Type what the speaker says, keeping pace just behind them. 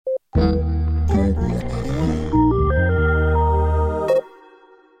Welcome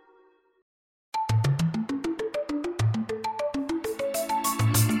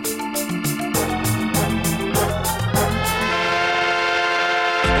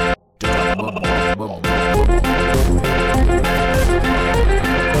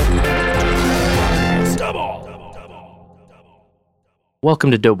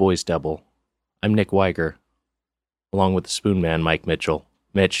to Doughboys Double. I'm Nick Weiger, along with the Spoon Man, Mike Mitchell.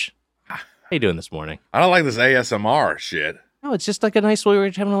 Mitch, how you doing this morning? I don't like this ASMR shit. No, it's just like a nice way we're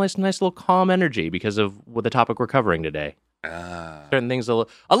having a nice little calm energy because of what the topic we're covering today. Certain things a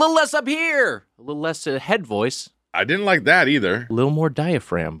little less up here, a little less head voice. I didn't like that either. A little more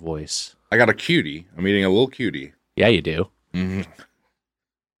diaphragm voice. I got a cutie. I'm eating a little cutie. Yeah, you do. Mm-hmm.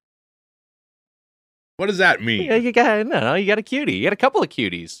 What does that mean? Yeah, you got a cutie. You got a couple of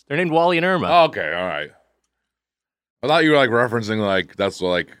cuties. They're named Wally and Irma. Oh, okay, all right. I thought you were like referencing like that's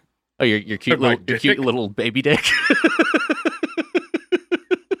like. Oh, your cute little baby dick.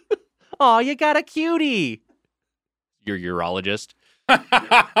 Oh, you got a cutie. Your urologist.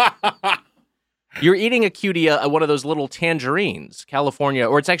 You're eating a cutie, one of those little tangerines, California,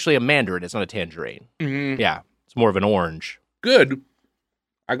 or it's actually a mandarin. It's not a tangerine. Mm-hmm. Yeah, it's more of an orange. Good.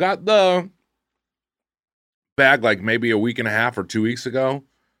 I got the bag like maybe a week and a half or 2 weeks ago.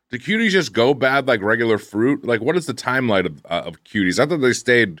 Do cuties just go bad like regular fruit? Like, what is the timeline of cuties?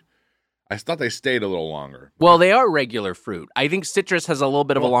 I thought they stayed a little longer. Well, they are regular fruit. I think citrus has a little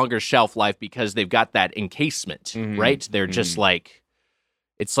bit of a longer shelf life because they've got that encasement, right? They're just like,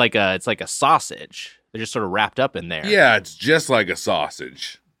 it's like a sausage. They're just sort of wrapped up in there. Yeah, it's just like a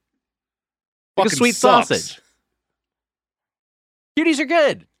sausage. Like Fucking a sweet sucks. sausage. Cuties are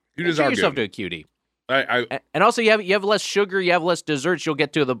good. Cuties Treat are yourself good. to a cutie. And also, you have less sugar, you have less desserts. You'll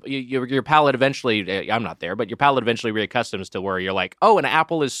get to your palate eventually. I'm not there, but your palate eventually reaccustoms to where you're like, oh, an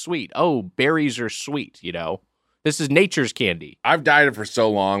apple is sweet. Oh, berries are sweet. You know, this is nature's candy. I've dieted for so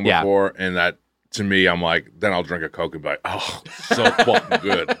long before, and that to me, I'm like, then I'll drink a Coke and be like, oh, so fucking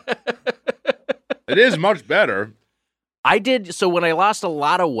good. It is much better. I did so when I lost a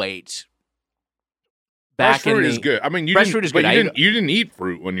lot of weight. Fresh fruit is good. I mean, fruit is good. You didn't eat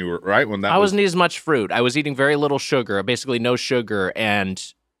fruit when you were right when that. I wasn't eating as much fruit. I was eating very little sugar, basically no sugar. And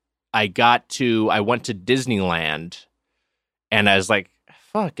I went to Disneyland, and I was like,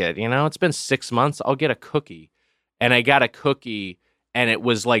 "Fuck it, it's been 6 months. I'll get a cookie." And I got a cookie, and it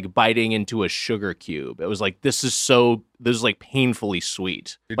was like biting into a sugar cube. It was like this is like painfully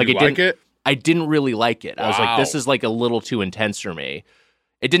sweet. Did you like it? I didn't really like it. Wow. I was like, this is like a little too intense for me.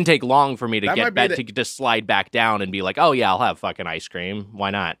 It didn't take long for me to to slide back down and be like, oh, yeah, I'll have fucking ice cream. Why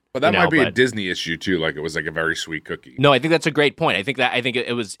not? But that might be a Disney issue, too. Like, it was like a very sweet cookie. No, I think that's a great point. I think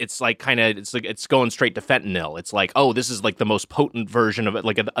it's like kind of, it's going straight to fentanyl. It's like, oh, this is like the most potent version of it.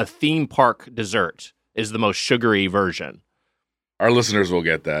 Like a theme park dessert is the most sugary version. Our listeners will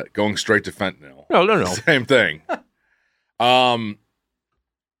get that. Going straight to fentanyl. No. Same thing. Well,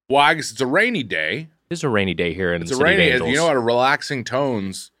 I guess it's a rainy day. It's a rainy day here in the City of Angels. You know what? Relaxing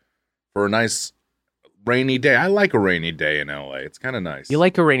tones for a nice rainy day. I like a rainy day in LA. It's kind of nice. You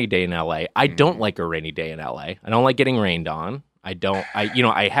like a rainy day in LA. I don't like a rainy day in LA. I don't like getting rained on. I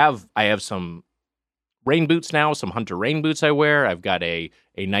have some rain boots now, some Hunter rain boots I wear. I've got a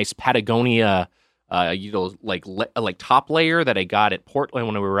nice Patagonia like top layer that I got at Portland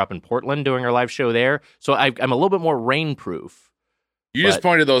when we were up in Portland doing our live show there. So I'm a little bit more rain proof. Just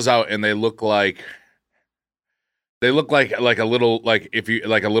pointed those out, and they look like a little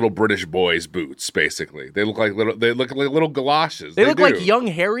a little British boy's boots. Basically, they look like little galoshes. They look like young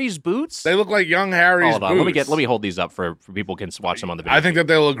Harry's boots. They look like young Harry's boots. Hold on, let me hold these up for people can watch them on the video. I think that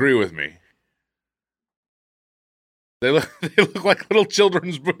they'll agree with me. They look like little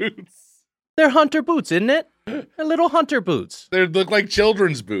children's boots. They're Hunter boots, isn't it? They're little Hunter boots. They look like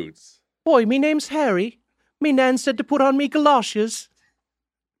children's boots. Boy, me name's Harry. Me nan said to put on me galoshes.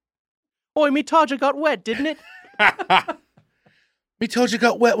 Boy, me Todger got wet, didn't it? Me Todger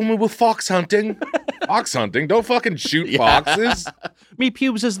got wet when we were fox hunting. Fox hunting? Don't fucking shoot foxes. Me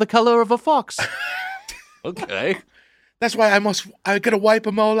pubes is the color of a fox. Okay. That's why I gotta wipe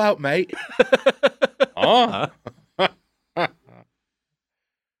them all out, mate.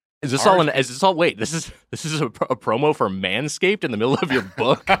 Is this all wait, this is a promo for Manscaped in the middle of your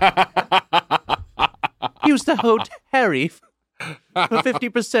book? Use the code Harry for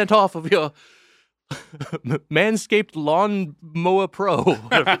 50% off of your Manscaped Lawn Mower Pro.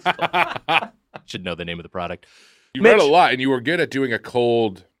 Should know the name of the product. You read a lot, and you were good at doing a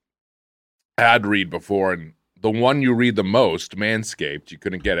cold ad read before, and the one you read the most, Manscaped, you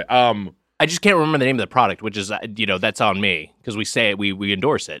couldn't get it. I just can't remember the name of the product, which is, that's on me, because we say it, we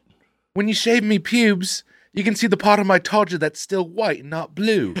endorse it. When you shave me pubes, you can see the part of my todger that's still white and not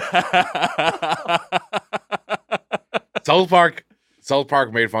blue. South Park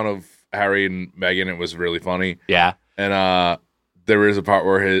made fun of Harry and Meghan. It was really funny. Yeah. And there is a part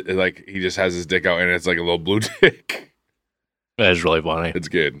where he just has his dick out and it's like a little blue dick. That is really funny. It's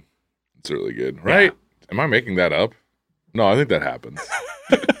good. It's really good. Right? Yeah. Am I making that up? No, I think that happens.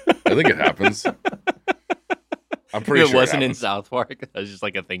 I think it happens. I'm pretty sure it wasn't in South Park. That was just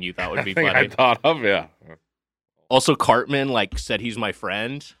like a thing you thought would be funny. I thought of, yeah. Also, Cartman said he's my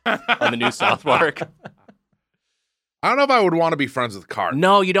friend on the new South Park. I don't know if I would want to be friends with Cartman.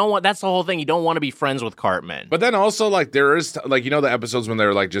 No, you don't want. That's the whole thing. You don't want to be friends with Cartman. But then also, there is the episodes when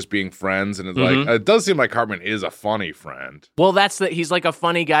they're just being friends, and it's it does seem like Cartman is a funny friend. Well, he's like a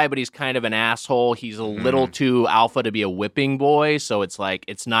funny guy, but he's kind of an asshole. He's a little too alpha to be a whipping boy, so it's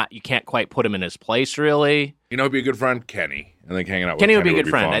not. You can't quite put him in his place, really. You know, who'd be a good friend? Kenny. I think hanging out with Kenny would be a good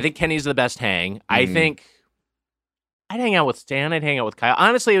friend. Fun. I think Kenny's the best hang. I think I'd hang out with Stan. I'd hang out with Kyle.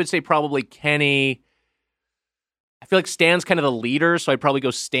 Honestly, I would say probably Kenny. I feel like Stan's kind of the leader, so I'd probably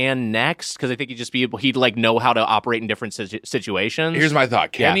go Stan next because I think he'd know how to operate in different situations. Here's my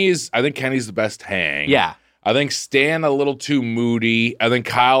thought. I think Kenny's the best hang. Yeah. I think Stan a little too moody. I think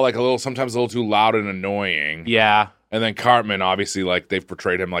Kyle sometimes a little too loud and annoying. Yeah. And then Cartman, obviously, they've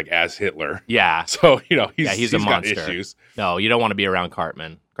portrayed him as Hitler. Yeah. So, he's a monster. Got issues. No, you don't want to be around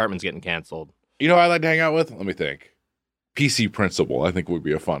Cartman. Cartman's getting canceled. You know who I'd like to hang out with? Let me think. PC Principal, I think would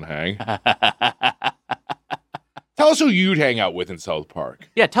be a fun hang. Tell us who you'd hang out with in South Park.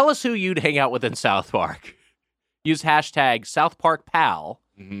 Yeah, tell us who you'd hang out with in South Park. Use hashtag SouthParkPal,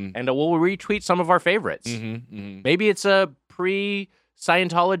 and we'll retweet some of our favorites. Maybe it's a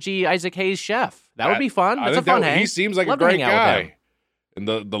pre-Scientology Isaac Hayes chef. That would be fun. That's a fun hang. He seems like a great guy. And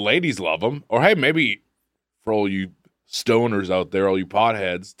the ladies love him. Or, hey, maybe for all you stoners out there, all you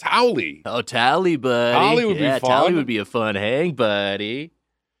potheads, Towley. Oh, Towley, buddy. Towley would be fun. Towley would be a fun hang, buddy.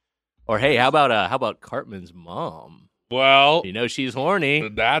 Or hey, how about Cartman's mom? Well, she's horny.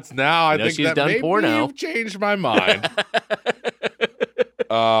 That's now. I think she's that done maybe porno. You've changed my mind.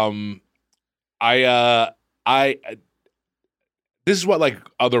 This is what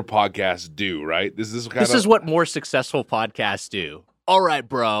other podcasts do, right? This is what more successful podcasts do. All right,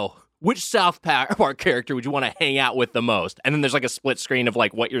 bro. Which South Park character would you want to hang out with the most? And then there's a split screen of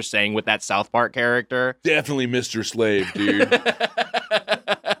what you're saying with that South Park character. Definitely Mr. Slave, dude.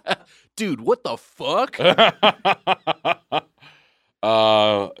 Dude, what the fuck? It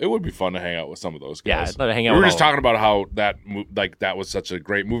would be fun to hang out with some of those guys. Yeah, I'd love to hang out. We were just talking about how that was such a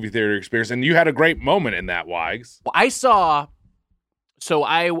great movie theater experience, and you had a great moment in that, Wags. Well, I saw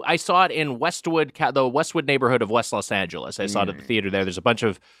it in Westwood, the Westwood neighborhood of West Los Angeles. I saw it at the theater there. There's a bunch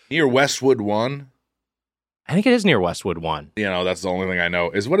of near Westwood 1. I think it is near Westwood 1. That's the only thing I know.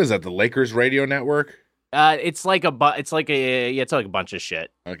 What is that? The Lakers radio network? It's like a bunch of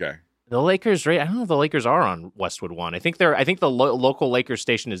shit. Okay. The Lakers, I don't know if the Lakers are on Westwood 1. I think the local Lakers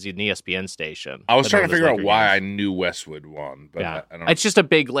station is an ESPN station. I was trying to figure out why I knew Westwood 1, but yeah. I don't know. It's just a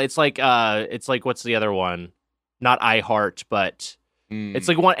big. It's like what's the other one? Not iHeart, but it's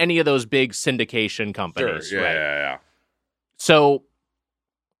any of those big syndication companies. Sure. Right? Yeah. So,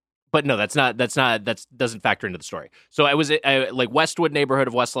 but no, that doesn't factor into the story. So I was at Westwood neighborhood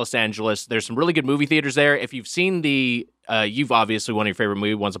of West Los Angeles. There's some really good movie theaters there. If you've seen you've obviously one of your favorite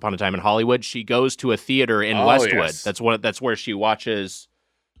movies, Once Upon a Time in Hollywood. She goes to a theater in Westwood. Yes. That's where she watches,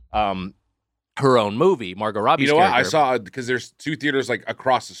 her own movie, Margot Robbie's character. What? I saw because there's two theaters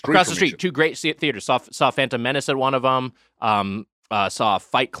across the street. Across the street, two great theaters. Saw Phantom Menace at one of them. Saw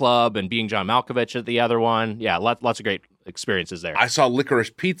Fight Club and Being John Malkovich at the other one. Yeah, lots of great experiences there. I saw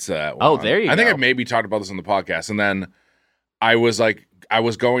Licorice Pizza at one. Oh, there you go. I think I maybe talked about this on the podcast. And then I was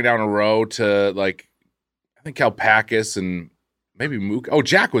going down a row to I think Kalpakis and maybe Mook. Oh,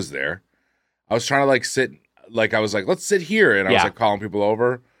 Jack was there. I was trying to sit, I was let's sit here. And I was calling people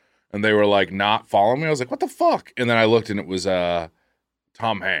over and they were not following me. I was like, what the fuck? And then I looked and it was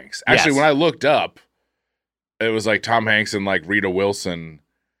Tom Hanks. Actually, when I looked up, it was Tom Hanks and Rita Wilson,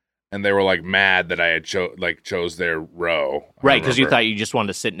 and they were mad that I had chose their row. Right, because you thought you just wanted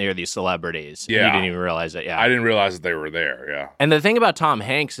to sit near these celebrities. Yeah, you didn't even realize it. Yeah, I didn't realize that they were there. Yeah, and the thing about Tom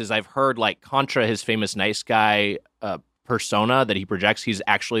Hanks is I've heard contra his famous nice guy persona that he projects, he's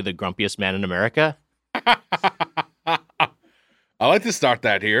actually the grumpiest man in America. I like to start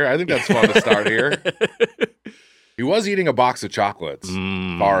that here. I think that's fun to start here. He was eating a box of chocolates,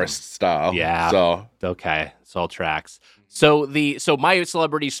 Forrest style. Yeah. So okay, it's all tracks. So my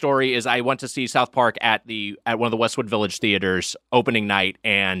celebrity story is I went to see South Park at one of the Westwood Village theaters opening night,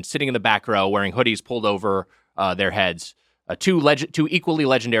 and sitting in the back row wearing hoodies pulled over their heads Two equally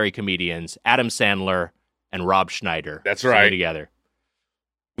legendary comedians, Adam Sandler and Rob Schneider. That's right. Together.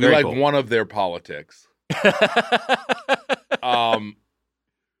 We Very like cool. one of their politics.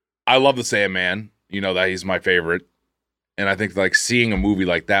 I love the Sandman. You know that he's my favorite. And I think like seeing a movie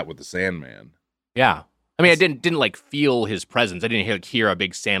like that with the Sandman. Yeah. I mean, I didn't like feel his presence. I didn't hear a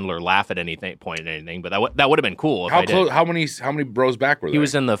big Sandler laugh at point at anything, but that would have been cool if I did. How many rows back were there? He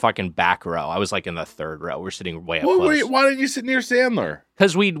was in the fucking back row. I was like in the third row. We're sitting way up close. close. Why didn't you sit near Sandler?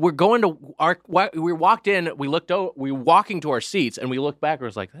 Because we walked in, we were walking to our seats, and we looked back and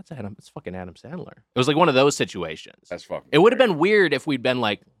was like, it's fucking Adam Sandler. It was like one of those situations. That's fucking It would have been weird if we'd been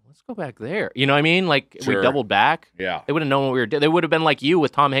like, let's go back there. You know what I mean? Like, Sure. we doubled back. Yeah. They would have known what we were doing. They would have been like you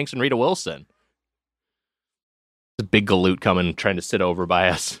with Tom Hanks and Rita Wilson. The big galoot coming, trying to sit over by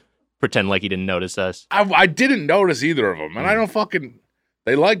us, pretend like he didn't notice us. I didn't notice either of them, and I don't fucking.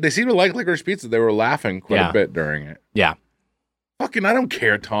 They seem to like licorice pizza. They were laughing quite a bit during it. Yeah. Fucking, I don't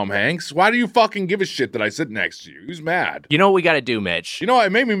care, Tom Hanks. Why do you fucking give a shit that I sit next to you? Who's mad? You know what we got to do, Mitch? You know what?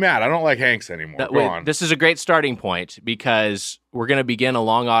 It made me mad. I don't like Hanks anymore. Go on. This is a great starting point because we're going to begin a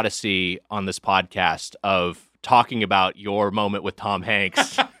long odyssey on this podcast of talking about your moment with Tom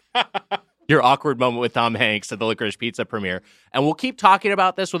Hanks. Your awkward moment with Tom Hanks at the Licorice Pizza premiere. And we'll keep talking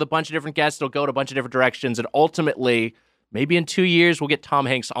about this with a bunch of different guests. It'll go to a bunch of different directions. And ultimately, maybe in 2 years, we'll get Tom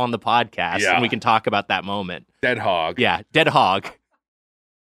Hanks on the podcast and we can talk about that moment. Dead hog. Yeah, Dead Hog.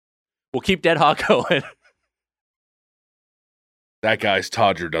 We'll keep Dead Hog going. That guy's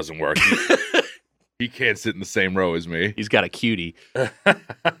Todger doesn't work. He can't sit in the same row as me. He's got a cutie.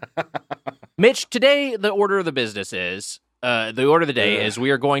 Mitch, today the order of the business is... the order of the day is we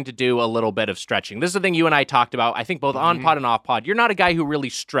are going to do a little bit of stretching. This is the thing you and I talked about, I think both on pod and off pod. You're not a guy who really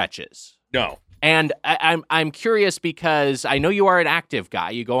stretches. No. And I'm curious because I know you are an active guy.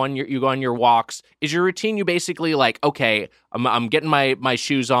 You go on your walks. Is your routine you basically like, okay, I'm getting my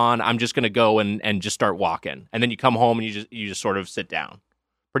shoes on. I'm just going to go and just start walking. And then you come home and you just sort of sit down.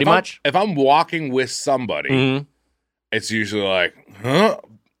 Pretty much? If I'm walking with somebody, it's usually like, huh?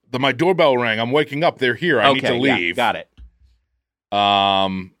 My doorbell rang. I'm waking up. They're here. I need to leave. Yeah, got it.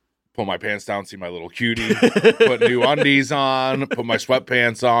 Pull my pants down, see my little cutie, put new undies on, put my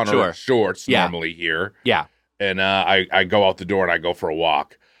sweatpants on or shorts normally here. Yeah. And I go out the door and I go for a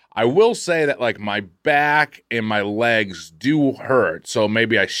walk. I will say that like my back and my legs do hurt, so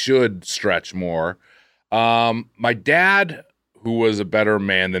maybe I should stretch more. My dad, who was a better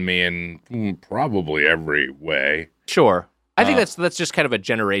man than me in probably every way. Sure. I think that's just kind of a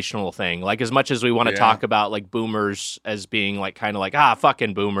generational thing. Like, as much as we want to talk about like boomers as being like kind of like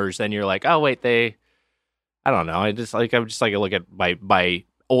fucking boomers, then you're like, oh wait, I don't know. I'm just like look at my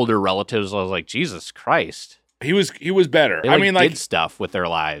older relatives. I was like, Jesus Christ, he was better. They, like, I mean, did stuff with their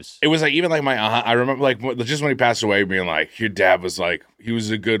lives. It was like even like my aunt. I remember like just when he passed away, being like, your dad was like, he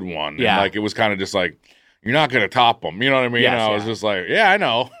was a good one. Yeah, and, like it was kind of just like, you're not gonna top him. You know what I mean? Yes, I was just like, yeah, I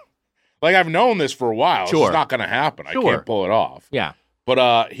know. Like, I've known this for a while. Sure. It's just not going to happen. Sure. I can't pull it off. Yeah.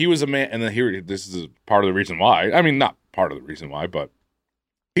 But he was a man, and then this is part of the reason why. I mean, not part of the reason why, but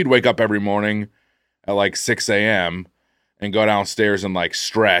he'd wake up every morning at like 6 a.m. and go downstairs and like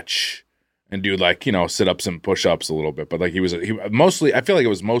stretch and do like, sit-ups and push-ups a little bit. But like he mostly, I feel like it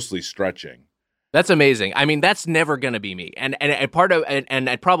was mostly stretching. That's amazing. I mean, that's never going to be me. And part of,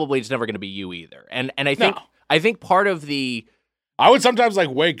 and probably it's never going to be you either. And I think part of the... I would sometimes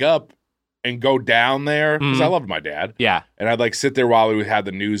like wake up and go down there because I loved my dad. Yeah. And I'd like sit there while we had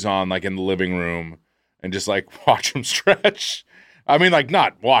the news on, like in the living room, and just like watch him stretch. I mean, like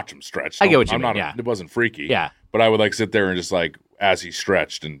not watch him stretch. I get what you mean. It wasn't freaky. Yeah. But I would like sit there and just like, as he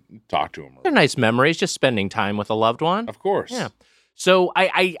stretched and talk to him. They're nice memories, just spending time with a loved one. Of course. Yeah. So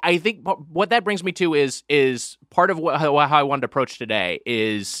I think what that brings me to is part of how I wanted to approach today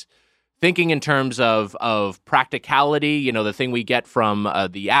is thinking in terms of practicality. The thing we get from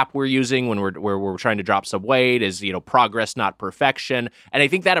the app we're using when we're trying to drop some weight is, progress, not perfection. And I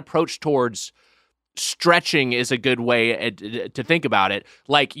think that approach towards stretching is a good way to think about it.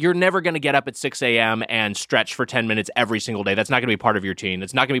 Like, you're never going to get up at 6 a.m. and stretch for 10 minutes every single day. That's not going to be part of your routine.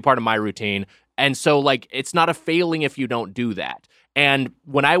 It's not going to be part of my routine. And so, like, it's not a failing if you don't do that. And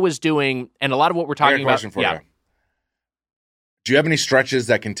when I was doing, and a lot of what we're talking about... For you. Do you have any stretches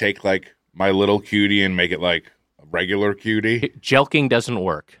that can take, like, my little cutie and make it, like, a regular cutie? Jelqing doesn't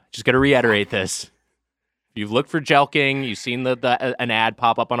work. Just got to reiterate this. If you've looked for jelqing, you've seen an ad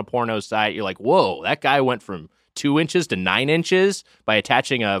pop up on a porno site, you're like, whoa, that guy went from 2 inches to 9 inches by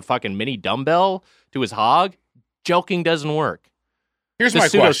attaching a fucking mini dumbbell to his hog. Jelqing doesn't work. Here's my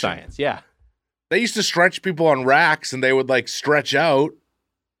question. Pseudoscience, yeah. They used to stretch people on racks, and they would, like, stretch out.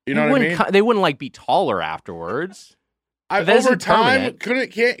 You know what I mean? They wouldn't, like, be taller afterwards. That over isn't time,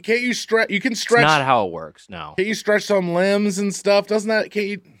 permanent. can't you stretch? You can stretch. It's not how it works. No. Can't you stretch some limbs and stuff? Doesn't that? Can't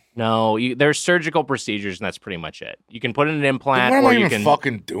you? No, there's surgical procedures, and that's pretty much it. You can put in an implant, Then what or am I you even can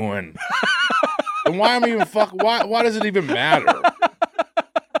fucking doing? And why am I even Why does it even matter?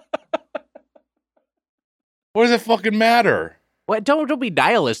 What does it fucking matter? Well, don't be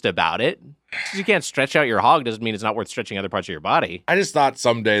nihilist about it. Just 'cause you can't stretch out your hog doesn't mean it's not worth stretching other parts of your body. I just thought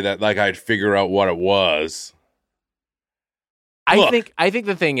someday that like I'd figure out what it was. I think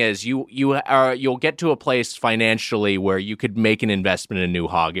the thing is you'll get to a place financially where you could make an investment in a new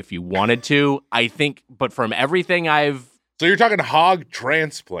hog if you wanted to. I think, but from everything So you're talking hog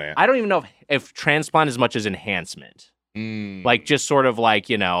transplant. I don't even know if transplant as much as enhancement. Like just sort of like,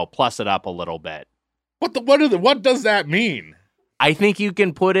 plus it up a little bit. What does that mean? I think you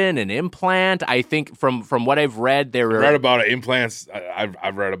can put in an implant. I think from what I've read, I read about it, implants.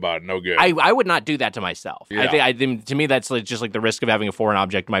 I've read about it. No good. I would not do that to myself. Yeah. I think to me that's like, just like the risk of having a foreign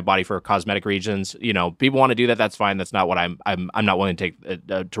object in my body for cosmetic reasons. People want to do that. That's fine. That's not what I'm not willing to take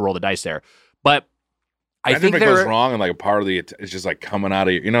to roll the dice there. But I think if it goes wrong and like a part of it's just like coming out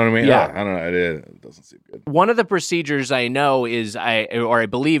of you. You know what I mean? Yeah. I don't know. It doesn't seem good. One of the procedures I know is I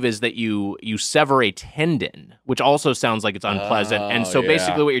believe is that you sever a tendon, which also sounds like it's unpleasant. And so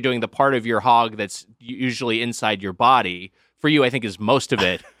basically what you're doing, the part of your hog that's usually inside your body, for you I think is most of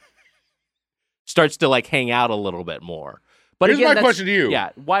it, starts to like hang out a little bit more. But here's again, my question to you. Yeah,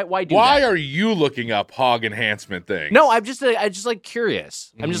 why do Why that? are you looking up hog enhancement things? No, I'm just like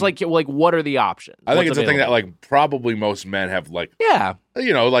curious. I'm just like what are the options? I think What's it's a thing that available? like probably most men have like Yeah.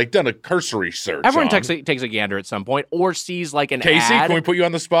 like done a cursory search. Everyone on. takes a gander at some point or sees like an Casey, ad. can we put you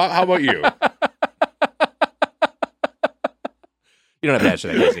on the spot? How about you? You don't have to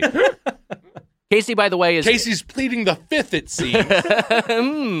answer that, Casey. Casey, by the way, is Casey's pleading the fifth, it seems.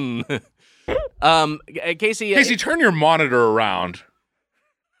 Casey, turn your monitor around.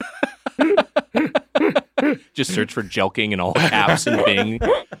 Just search for jelqing in all caps and Bing.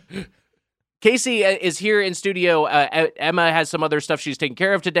 Casey is here in studio. Emma has some other stuff she's taking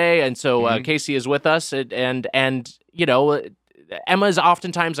care of today, and so Casey is with us. And Emma is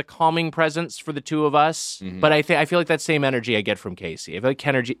oftentimes a calming presence for the two of us. But I feel like that same energy I get from Casey. I feel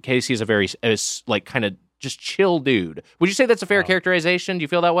like Casey is a very like kind of just chill dude. Would you say that's a fair characterization? Do you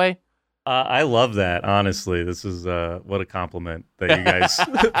feel that way? I love that. Honestly, this is what a compliment that you guys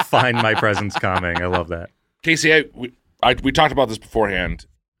find my presence calming. I love that. Casey, we talked about this beforehand,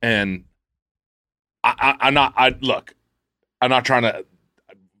 and I'm not trying to.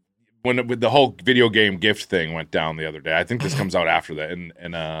 When the whole video game gift thing went down the other day, I think this comes out after that, and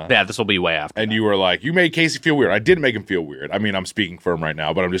yeah, this will be way after. And you were like, you made Casey feel weird. I didn't make him feel weird. I mean, I'm speaking for him right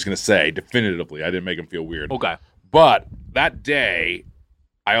now, but I'm just gonna say definitively, I didn't make him feel weird. Okay. But that day,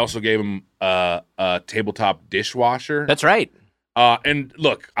 I also gave him a tabletop dishwasher. That's right. And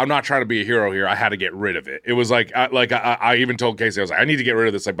look, I'm not trying to be a hero here. I had to get rid of it. It was like I even told Casey, I was like, I need to get rid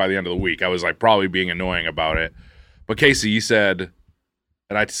of this like by the end of the week. I was like probably being annoying about it. But Casey, you said,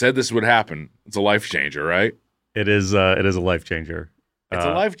 and I said this would happen. It's a life changer, right? It is a life changer. It's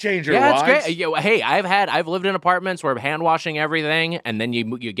a life changer. Yeah, Wise. it's great. Hey, I've lived in apartments where I'm hand washing everything, and then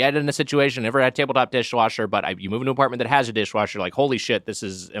you get in a situation. Never had a tabletop dishwasher, but you move into an apartment that has a dishwasher. Like, holy shit, this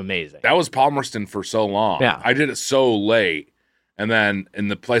is amazing. That was Palmerston for so long. Yeah, I did it so late, and then in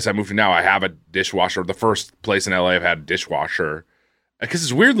the place I moved to now, I have a dishwasher. The first place in LA I've had a dishwasher, because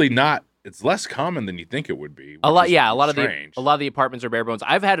it's weirdly not. It's less common than you think it would be. A lot of the apartments are bare bones.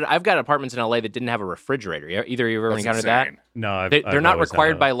 I've got apartments in LA that didn't have a refrigerator. Either of you ever encountered that? No, they're not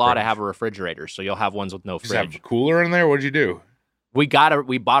required by law to have a refrigerator, so you'll have ones with no fridge. Just have a cooler in there. What'd you do? We bought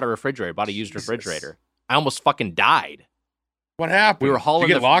a refrigerator, bought a used refrigerator. I almost fucking died. What happened? We were hauling.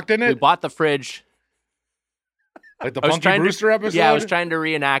 Did you get locked in it? We bought the fridge. Like the Punky Brewster episode? Yeah, I was trying to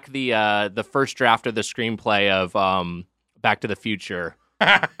reenact the first draft of the screenplay of Back to the Future.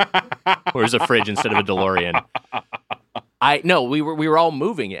 Where's a fridge instead of a DeLorean? We were all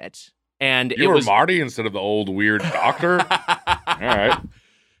moving it, and you were Marty instead of the old weird doctor. All right.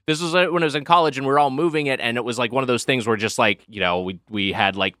 This was when I was in college, and we were all moving it, and it was like one of those things where just like we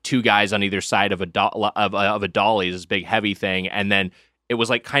had like two guys on either side of a dolly, this big heavy thing, and then it was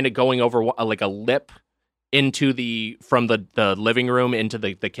like kind of going over like a lip into from the living room into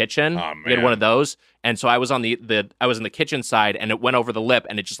the kitchen. Oh, man. We had one of those, and so I was on I was in the kitchen side, and it went over the lip,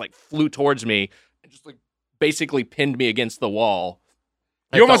 and it just like flew towards me, and just like basically pinned me against the wall.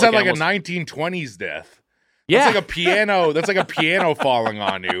 You almost had like a 1920s death. Yeah, that's like a piano. That's like a piano falling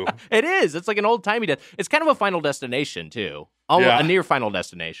on you. It is. It's like an old timey death. It's kind of a Final Destination too. A near Final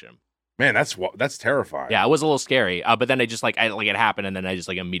Destination. Man, that's terrifying. Yeah, it was a little scary. But then I just like it happened, and then I just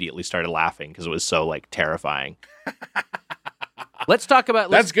like immediately started laughing because it was so like terrifying. Let's talk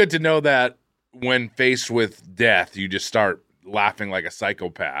about. That's good to know that when faced with death, you just start laughing like a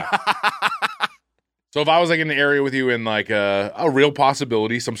psychopath. So if I was like in the area with you and like a real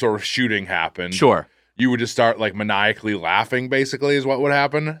possibility, some sort of shooting happened, Sure, you would just start like maniacally laughing. Basically, is what would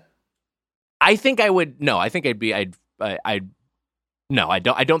happen. I think I would. No, I think I'd. No, I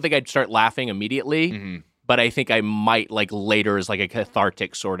don't think I'd start laughing immediately, Mm-hmm. but I think I might like later as like a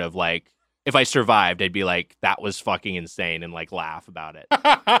cathartic sort of like if I survived, I'd be like that was fucking insane and like laugh about it.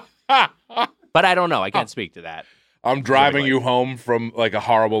 But I don't know. I can't speak to that. I'm driving you home from like a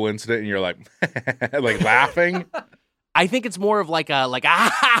horrible incident, and you're like, like laughing. I think it's more of like a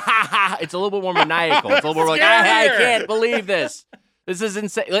it's a little bit more maniacal. It's a little more like I can't believe this. This is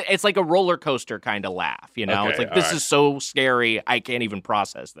insane. It's like a roller coaster kind of laugh, you know? Okay, it's like, this is so scary, I can't even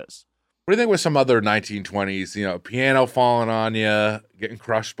process this. What do you think with some other 1920s, piano falling on you, getting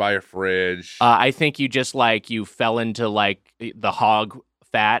crushed by a fridge? I think you just like, you fell into like the hog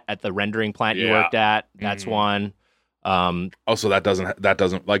fat at the rendering plant you worked at. That's one. Also, that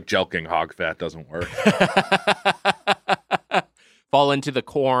doesn't like jelqing hog fat doesn't work. Fall into the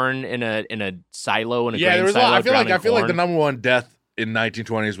corn in a silo, in a grain there was silo. I feel like corn. the number one death in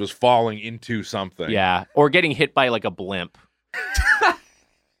 1920s was falling into something. Yeah, or getting hit by like a blimp.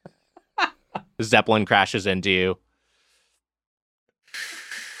 The Zeppelin crashes into you.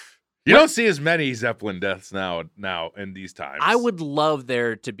 You don't see as many Zeppelin deaths now in these times. I would love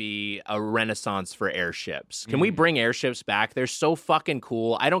there to be a renaissance for airships. Can we bring airships back? They're so fucking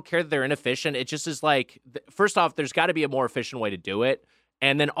cool. I don't care that they're inefficient. It just is like, first off, there's got to be a more efficient way to do it.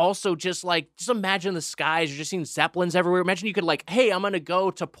 And then also just imagine the skies. You're just seeing Zeppelins everywhere. Imagine you could like, hey, I'm going to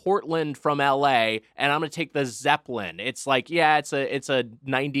go to Portland from LA and I'm going to take the Zeppelin. It's like, yeah, it's a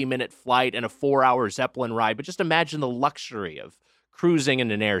 90-minute flight and a 4-hour Zeppelin ride. But just imagine the luxury of cruising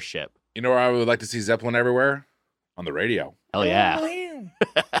in an airship. You know where I would like to see Zeppelin everywhere? On the radio. Hell yeah.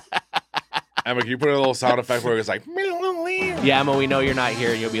 Emma, can you put a little sound effect where it's like... Yeah, Emma, we know you're not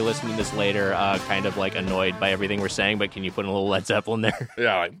here and you'll be listening to this later, kind of like annoyed by everything we're saying, but can you put in a little Led Zeppelin there?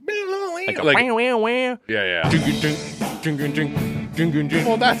 Yeah, like... Like Yeah.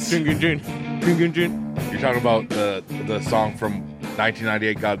 Well, that's... You're talking about the song from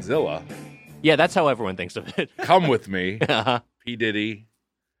 1998 Godzilla. Yeah, that's how everyone thinks of it. Come With Me. P. Diddy.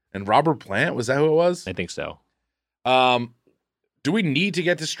 And Robert Plant, was that who it was? I think so. Do we need to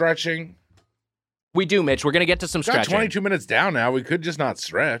get to stretching? We do, Mitch. We're going to get to some We've got stretching. 22 minutes down now. We could just not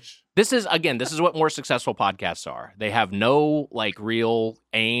stretch. This is what more successful podcasts are. They have no like real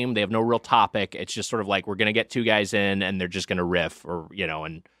aim. They have no real topic. It's just sort of like we're going to get two guys in and they're just going to riff and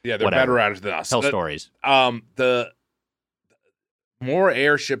yeah, they're whatever. better at it than us. Tell stories. The more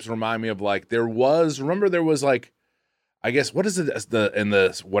airships remind me of like there was like I guess what is it in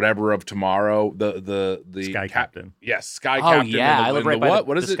the whatever of tomorrow the Sky Captain. Yes, Sky Oh Captain. yeah, I live right by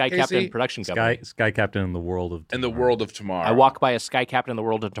what is the it? Sky Casey? Captain production company. Sky Captain in the world of tomorrow. In the world of tomorrow. I walk by a Sky Captain in the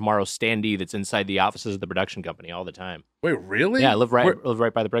World of Tomorrow standee that's inside the offices of the production company all the time. Wait, really? Yeah, I live right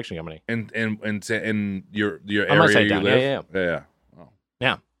by the production company. in your On my area side you down. live. Yeah. Oh.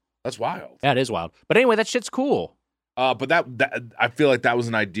 Yeah. That's wild. Yeah, it is wild. But anyway, that shit's cool. But that I feel like that was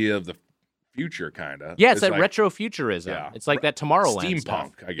an idea of the future, kind of. Yeah, it's that like retro futurism. Yeah. It's like that Tomorrowland steampunk,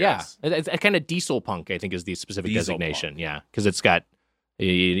 stuff. I guess. Yeah, it's a kind of diesel punk, I think, is the specific Diesel designation. punk. Yeah, because it's got,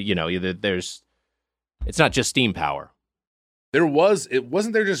 there's, it's not just steam power.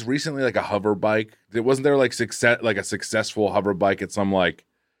 Wasn't there just recently like a hover bike? Wasn't there like a successful hover bike at some like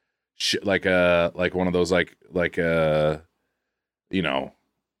like one of those like one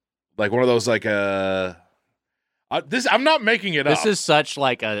of those like I'm not making it up. This is such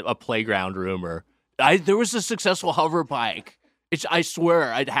like a playground rumor. There was a successful hover bike. I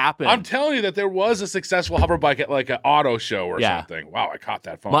swear it happened. I'm telling you that there was a successful hover bike at like an auto show or Yeah. something. Wow, I caught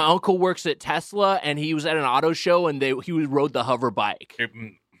that phone. My uncle works at Tesla, and he was at an auto show, and he rode the hover bike.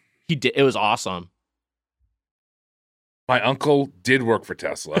 He did. It was awesome. My uncle did work for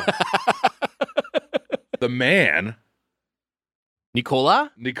Tesla. The man,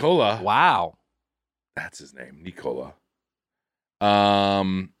 Nicola? Wow. That's his name, Nicola. I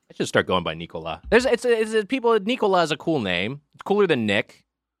should start going by Nicola. Nicola is a cool name. It's cooler than Nick.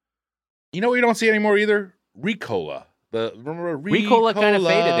 You know what you don't see anymore either? Ricola. Remember Ricola kind of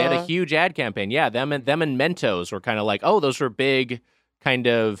faded. They had a huge ad campaign. Yeah, them and Mentos were kind of like, oh, those were big kind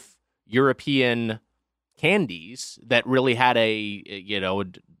of European candies that really had an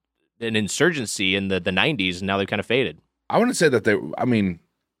insurgency in the 90s, and now they've kind of faded. I wouldn't say that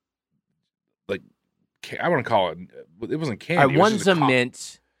I wouldn't call it. It wasn't candy. All right, one's a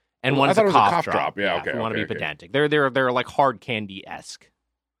mint, and I one's thought a it was a cough, cough drop. drop. Yeah, if okay, you want to okay, be okay. pedantic. They're like hard candy-esque.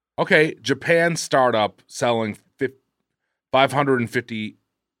 Okay, Japan startup selling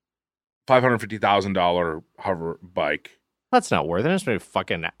 $550,000 hover bike. That's not worth it. It's maybe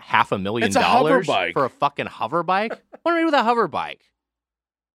fucking $500,000 It's a hover bike. for a fucking hover bike. What do I do with a hover bike?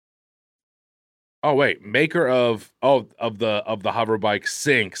 Oh wait, maker of the hover bike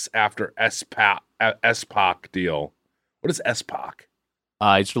sinks after SPAC deal. What is SPAC?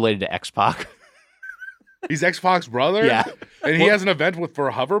 It's related to X-Pac. He's X-Pac's brother? Yeah. And he has an event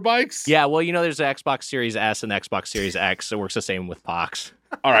for hover bikes? Yeah, well, there's the Xbox Series S and the Xbox Series X. It works the same with Pox.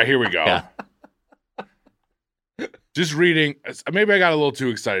 All right, here we go. Yeah. Just reading. Maybe I got a little too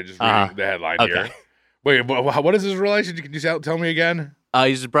excited just reading the headline here. Okay. Wait, what is his relation? Can you tell me again?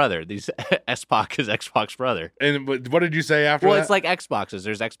 He's his brother. S-Pac is Xbox brother. And what did you say after Well, that? it's like Xboxes.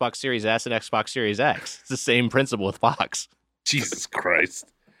 There's Xbox Series S and Xbox Series X. It's the same principle with Fox. Jesus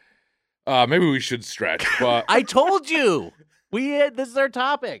Christ. Maybe we should stretch. But I told you. This is our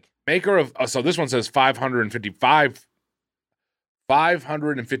topic. maker of so this one says $555,000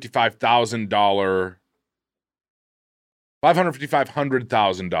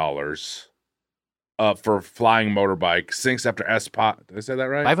 $555,000 for flying motorbike sinks after SPOT. Did I say that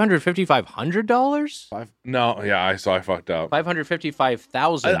right? $555,000? No, yeah, I fucked up.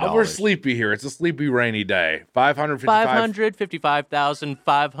 $555,000. We're sleepy here. It's a sleepy, rainy day.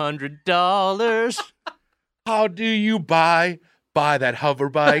 $555,500. How do you buy that hover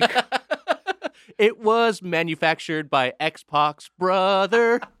bike? It was manufactured by X-Pac's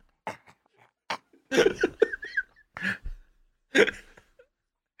brother.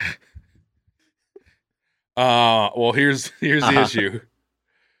 Well, here's the issue.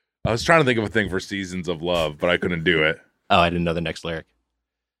 I was trying to think of a thing for Seasons of Love, but I couldn't do it. Oh, I didn't know the next lyric.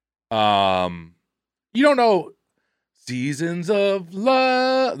 You don't know Seasons of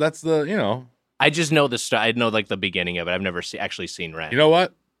Love. That's the, I just know I know like the beginning of it. I've never actually seen Rent. You know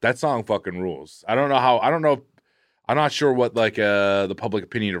what? That song fucking rules. I'm not sure what like the public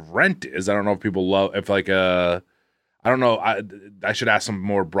opinion of Rent is. I don't know if people love I don't know. I should ask some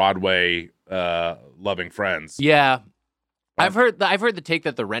more Broadway loving friends. Yeah. I've heard the take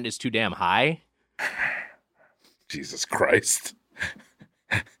that the rent is too damn high. Jesus Christ.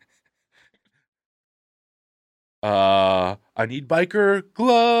 I need biker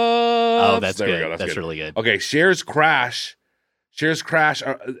gloves. Oh, that's There we good. go. That's good. really good. Okay, shares crash. Shares crash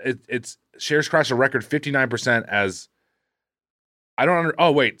a record 59% as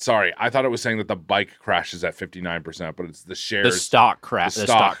oh wait, sorry. I thought it was saying that the bike crashes at 59%, but it's the shares. The stock crash. The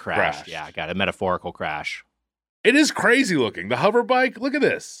stock crash. Yeah, I got a metaphorical crash. It is crazy looking. The hover bike, look at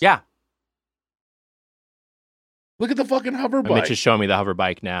this. Yeah. Look at the fucking hover bike. Mitch is showing me the hover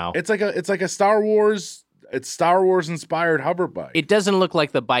bike now. It's like a Star Wars inspired hover bike. It doesn't look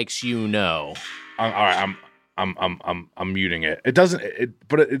like the bikes you know. All right, I'm muting it. It doesn't.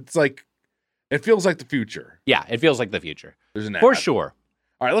 But it's like it feels like the future. Yeah, it feels like the future. There's an ad. For sure.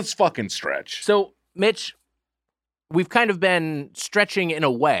 All right, let's fucking stretch. So, Mitch, we've kind of been stretching in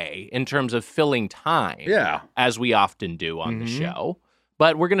a way in terms of filling time. Yeah. As we often do on the show.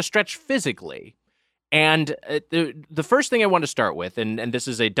 But we're going to stretch physically. And the first thing I want to start with, and this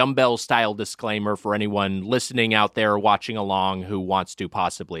is a dumbbell-style disclaimer for anyone listening out there watching along who wants to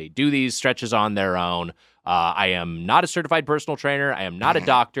possibly do these stretches on their own. I am not a certified personal trainer. I am not a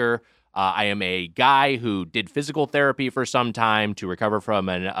doctor. I am a guy who did physical therapy for some time to recover from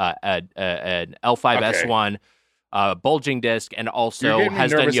an L5S1 bulging disc, and also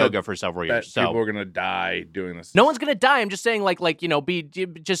has done yoga for several years. So people are gonna die doing this. No one's gonna die. I'm just saying,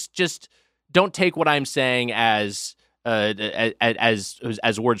 just don't take what I'm saying as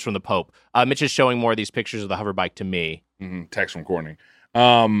words from the Pope. Mitch is showing more of these pictures of the hover bike to me. Text from Courtney.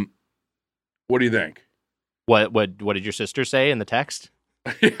 What do you think? What did your sister say in the text?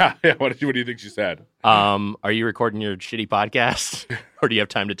 yeah. What do you think she said? Are you recording your shitty podcast, or do you have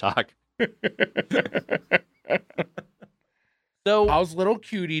time to talk? So, how's little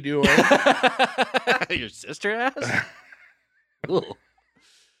cutie doing? Your sister asked.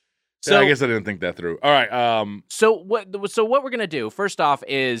 So I guess I didn't think that through. All right. So what we're gonna do first off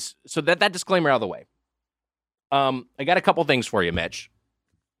is that disclaimer out of the way. I got a couple things for you, Mitch.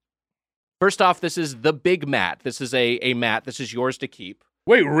 First off, this is the big mat. This is a mat. This is yours to keep.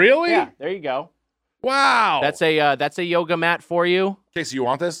 Wait, really? Yeah. There you go. Wow. That's a yoga mat for you. Casey, you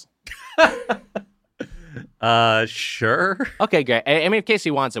want this? Sure. Okay, great. I mean, if Casey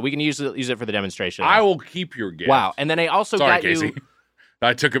wants it, we can use it for the demonstration. I will keep your gift. Wow. And then I also got Casey. you.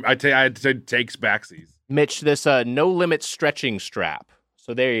 I took him. I had to take backsies. Mitch, this no limit stretching strap.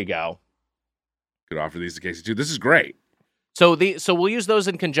 So there you go. Could offer these to Casey too. This is great. So we'll use those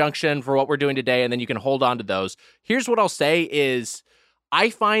in conjunction for what we're doing today, and then you can hold on to those. Here's what I'll say is I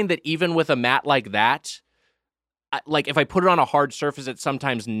find that even with a mat like that, like if I put it on a hard surface, it's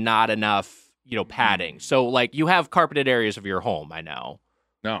sometimes not enough, padding. So like you have carpeted areas of your home, I know.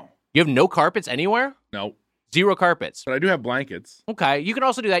 No. You have no carpets anywhere? No. 0 carpets. But I do have blankets. Okay. You can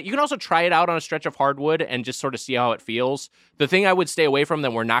also do that. You can also try it out on a stretch of hardwood and just sort of see how it feels. The thing I would stay away from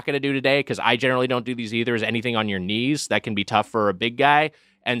that we're not going to do today, because I generally don't do these either, is anything on your knees. That can be tough for a big guy.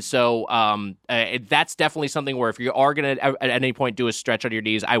 And so that's definitely something where if you are going to at any point do a stretch on your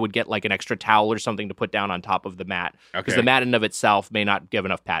knees, I would get like an extra towel or something to put down on top of the mat. Because the mat in of itself may not give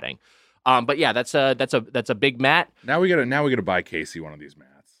enough padding. But yeah, that's a big mat. Now we gotta buy Casey one of these mats.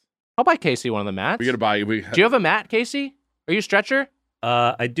 I'll buy Casey one of the mats. We gotta buy. Do you have a mat, Casey? Are you a stretcher?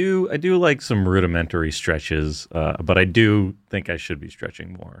 I do like some rudimentary stretches, but I do think I should be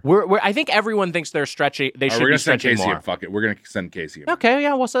stretching more. I think everyone thinks they're stretching. They should be stretching more. We're gonna send Casey. Fuck it. We're gonna send Casey. Okay,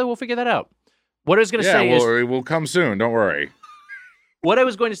 yeah, we'll figure that out. What I was going to say is we'll come soon. Don't worry. What I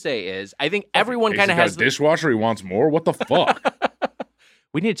was going to say is I think everyone kind of has a dishwasher. He wants more. What the fuck?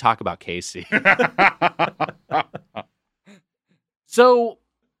 We need to talk about Casey. So.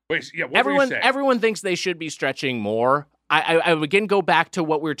 Wait, yeah, what everyone thinks they should be stretching more. I would again go back to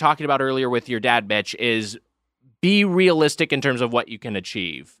what we were talking about earlier with your dad, Mitch, is be realistic in terms of what you can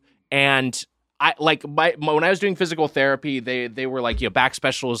achieve. And when I was doing physical therapy, they were like, back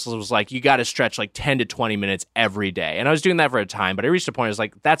specialist was like, you got to stretch like 10 to 20 minutes every day. And I was doing that for a time, but I reached a point I was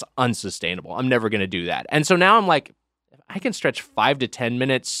like, that's unsustainable. I'm never going to do that. And so now I'm like, I can stretch 5 to 10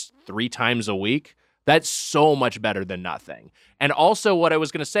 minutes 3 times a week. That's so much better than nothing. And also what I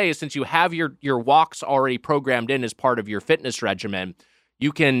was going to say is since you have your walks already programmed in as part of your fitness regimen,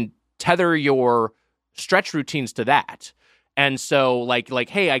 you can tether your stretch routines to that. And so like,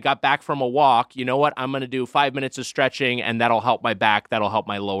 hey, I got back from a walk. You know what? I'm going to do 5 minutes of stretching and that'll help my back. That'll help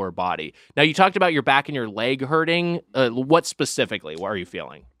my lower body. Now, you talked about your back and your leg hurting. What specifically? What are you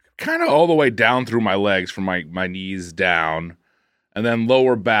feeling? Kind of all the way down through my legs from my knees down. And then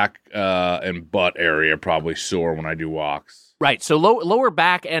lower back and butt area probably sore when I do walks. Right. So lower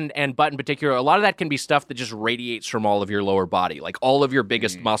back and butt in particular, a lot of that can be stuff that just radiates from all of your lower body. Like all of your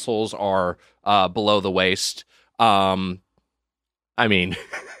biggest muscles are below the waist. I mean.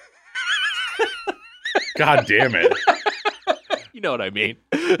 God damn it. You know what I mean.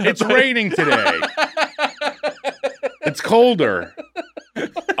 It's raining today. It's colder.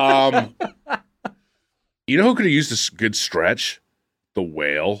 You know who could have used a good stretch? The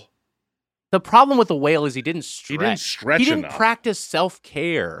whale. The problem with the whale is he didn't stretch. He didn't stretch He didn't enough. practice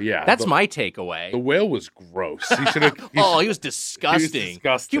self-care. Yeah. That's my takeaway. The whale was gross. He should have. He was disgusting.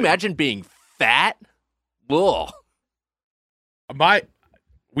 Can you imagine being fat? Ugh.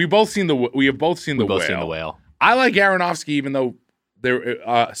 We have both seen the whale. I like Aronofsky, even though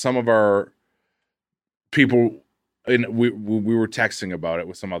there some of our people. And we were texting about it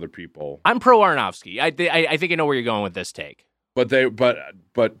with some other people. I'm pro Aronofsky. I think I know where you're going with this take. But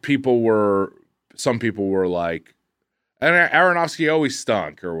some people were like, and Aronofsky always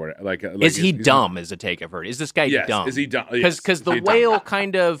stunk or whatever. Like is he dumb? Is a take I've heard. Is this guy dumb? Is he dumb? Because the whale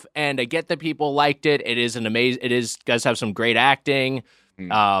kind of, and I get that people liked it. It is does have some great acting.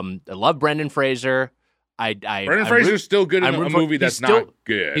 I love Brendan Fraser. Brendan Fraser's still good in a movie that's not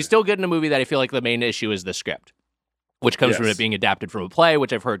good. He's still good in a movie that I feel like the main issue is the script, which comes from it being adapted from a play,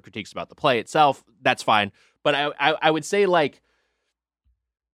 which I've heard critiques about the play itself. That's fine. But I would say like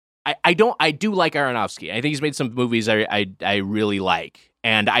I do like Aronofsky. I think he's made some movies I really like.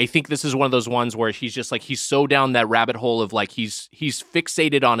 And I think this is one of those ones where he's just like, he's so down that rabbit hole of like, he's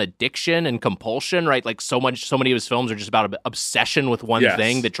fixated on addiction and compulsion, right? Like so many of his films are just about obsession with one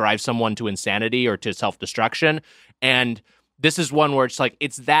thing that drives someone to insanity or to self-destruction. And this is one where it's like,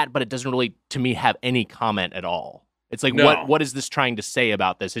 it's that, but it doesn't really, to me, have any comment at all. It's like, what is this trying to say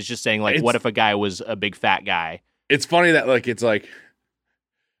about this? It's just saying like, what if a guy was a big fat guy? It's funny that like, it's like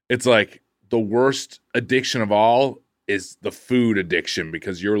the worst addiction of all is the food addiction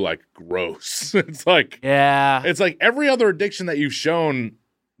because you're like gross. It's like every other addiction that you've shown,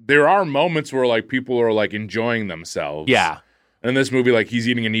 there are moments where like people are like enjoying themselves. Yeah. In this movie, like he's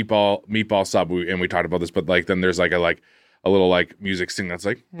eating a meatball sub, and we talked about this, but like then there's like a little like music thing that's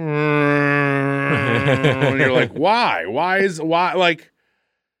like, and you're like, why? Like,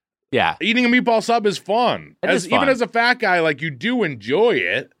 yeah, eating a meatball sub is fun. Even as a fat guy, like you do enjoy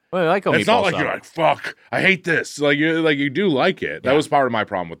it. Well, I like it's not like you're like, fuck, I hate this. Like you do like it. That was part of my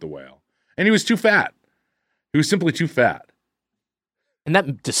problem with the whale. And he was too fat. He was simply too fat. And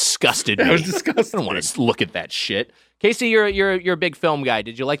that disgusted me. That was disgusting. I don't want to look at that shit. Casey, you're a big film guy.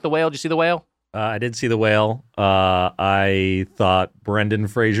 Did you like The Whale? Did you see The Whale? I did see The Whale. I thought Brendan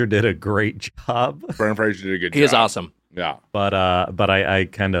Fraser did a great job, Brendan Fraser did a good job. He is awesome. Yeah. but I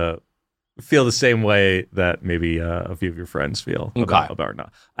kind of feel the same way that maybe a few of your friends feel about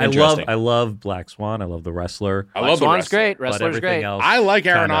not. Interesting. I love Black Swan. I love The Wrestler. I Black love the Swan's wrestler. great. But Wrestler's everything great. else, I like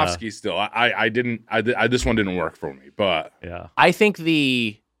kinda- Aronofsky still. I didn't. This one didn't work for me, but Yeah. I think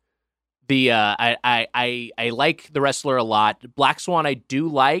I like The Wrestler a lot. Black Swan I do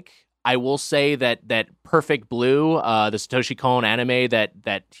like. I will say that Perfect Blue, the Satoshi Kon anime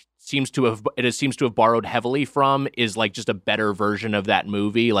that seems to have borrowed heavily from, is like just a better version of that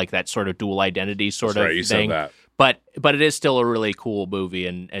movie, like that sort of dual identity sort that's of right. You thing. said that. But it is still a really cool movie,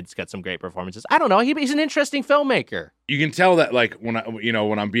 and it's got some great performances. I don't know. He's an interesting filmmaker. You can tell that, like, when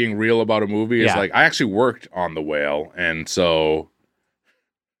I'm being real about a movie, it's Yeah. like I actually worked on The Whale, and so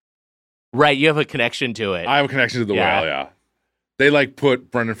Right, you have a connection to it. I have a connection to The Yeah. Whale. Yeah, they like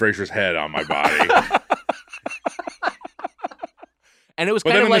put Brendan Fraser's head on my body, And it was but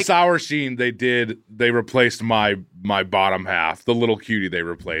kind then of in like the sour scene, they replaced my bottom half, the little cutie they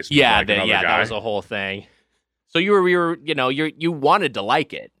replaced. with, like, another guy. that was a whole thing. So you wanted to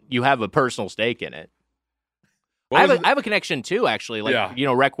like it. You have a personal stake in it. What was I have a connection too, actually. Like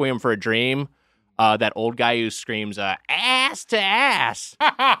Yeah. Requiem for a Dream. That old guy who screams ass to ass.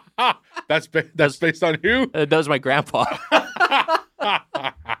 that's based on who? That was my grandpa.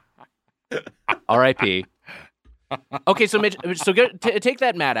 R.I.P. Okay, so Mitch, take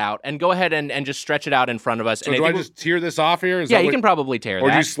that mat out and go ahead and just stretch it out in front of us. So and do I think just tear this off here? Is yeah, that you what- can probably tear or do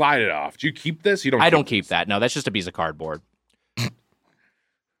that. you slide it off? Do you keep this? You don't. I don't keep that. No, that's just a piece of cardboard.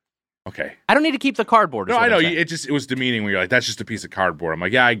 Okay. I don't need to keep the cardboard. is No, what I know. I'm saying. It was demeaning when you're like, that's just a piece of cardboard. I'm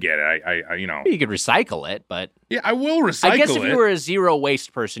like, yeah, I get it. I You could recycle it, but yeah, I will recycle it. I guess if you were a zero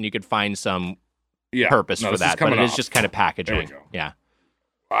waste person, you could find some purpose No, for this is that. But coming it is off. just kind of packaging. There we go. Yeah.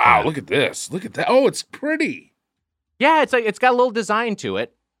 Wow, Yeah. look at this. Look at that. Oh, it's pretty. Yeah, it's got a little design to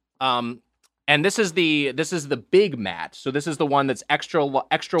it. And this is the big mat. So this is the one that's extra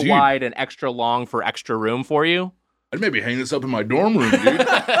Dude. wide and extra long for extra room for you. I'd maybe hang this up in my dorm room, dude.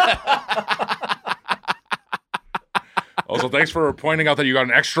 Also, thanks for pointing out that you got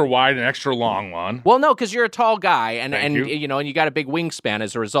an extra wide and extra long one. Well, no, because you're a tall guy and Thank and you. and you got a big wingspan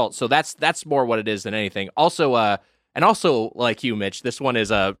as a result. So that's more what it is than anything. Also, like you, Mitch, this one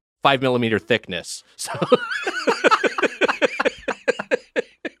is a 5 millimeter thickness. So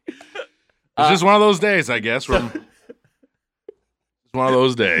It's just one of those days, I guess. It's one of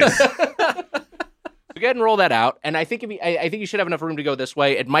those days. go ahead and roll that out. And I think I think you should have enough room to go this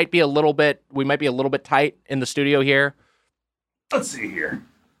way. We might be a little bit tight in the studio here. Let's see here.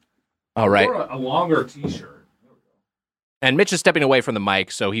 All right. Or a longer T-shirt. And Mitch is stepping away from the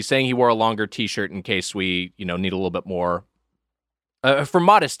mic, so he's saying he wore a longer T-shirt in case we, need a little bit more, for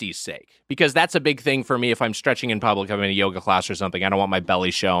modesty's sake, because that's a big thing for me. If I'm stretching in public, if I'm in a yoga class or something, I don't want my belly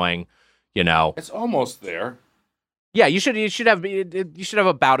showing. It's almost there. Yeah, you should have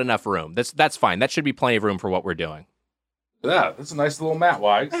about enough room. That's fine. That should be plenty of room for what we're doing. That's a nice little mat,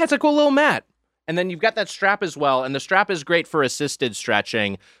 Wags. That's a cool little mat. And then you've got that strap as well, and the strap is great for assisted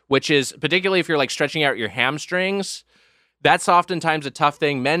stretching, which is particularly if you're like stretching out your hamstrings. That's oftentimes a tough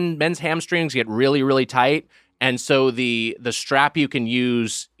thing. Men's hamstrings get really, really tight, and so the strap you can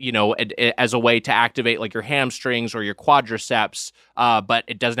use, as a way to activate like your hamstrings or your quadriceps, but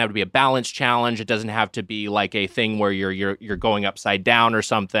it doesn't have to be a balance challenge. It doesn't have to be like a thing where you're going upside down or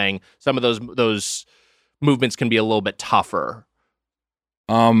something. Some of those movements can be a little bit tougher.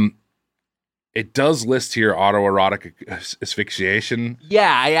 It does list here autoerotic asphyxiation.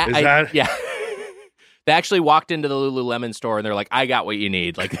 Yeah, yeah. They actually walked into the Lululemon store and they're like, "I got what you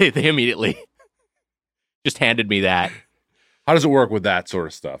need." Like they immediately just handed me that. How does it work with that sort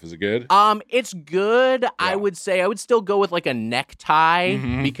of stuff? Is it good? It's good. I would say I would still go with like a necktie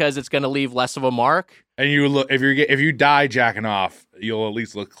because it's going to leave less of a mark. And you look if you die jacking off, you'll at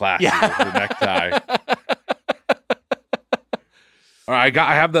least look classy with the necktie. All right,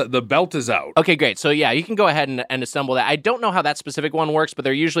 I have the belt is out. Okay, great. So yeah, you can go ahead and assemble that. I don't know how that specific one works, but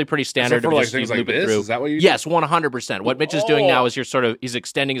they're usually pretty standard. Is it for like Just things you like loop it this? through. Is that what you do? Yes, 100%. What Mitch is doing now is he's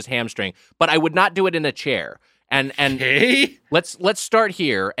extending his hamstring, but I would not do it in a chair. And Okay. let's start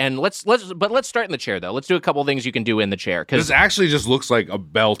here, and let's start in the chair though. Let's do a couple things you can do in the chair This because actually just looks like a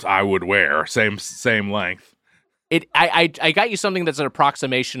belt I would wear. Same length. I got you something that's an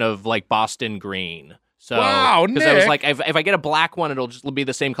approximation of like Boston green. So Wow, because I was Nick. like, if I get a black one, it'll just be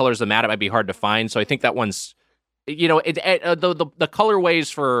the same color as the mat. It might be hard to find. So I think that one's, the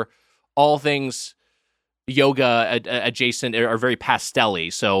colorways for all things yoga adjacent are very pastel-y.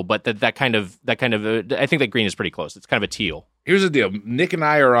 So, but that kind of I think that green is pretty close. It's kind of a teal. here's the deal. Nick and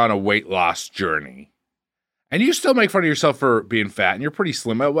I are on a weight loss journey. And you still make fun of yourself for being fat, and you're pretty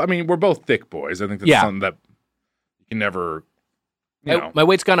slim. I mean, we're both thick boys. I think that's something that you can never, you know. My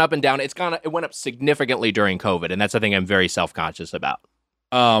weight's gone up and down. It went up significantly during COVID, and that's the thing I'm very self-conscious about.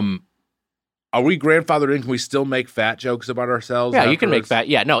 Are we grandfathered in? Can we still make fat jokes about ourselves? Yeah, you can make fat.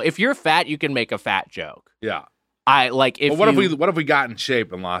 Yeah, no, if you're fat, you can make a fat joke. Yeah. What if we got in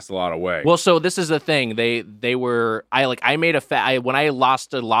shape and lost a lot of weight? Well, so this is the thing. I made a fat when I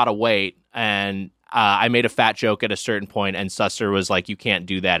lost a lot of weight, and I made a fat joke at a certain point, and Susser was like, "You can't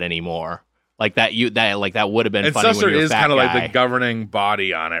do that anymore." Like that would have been and funny. Susser when you're is kind of like the governing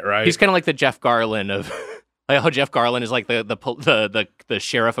body on it, right? He's kind of like the Jeff Garlin of. Like how Jeff Garlin is like the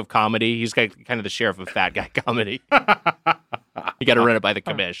sheriff of comedy. He's kind of the sheriff of fat guy comedy. You got to run it by the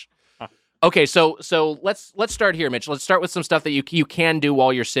commish. Okay, so let's start here, Mitch. Let's start with some stuff that you can do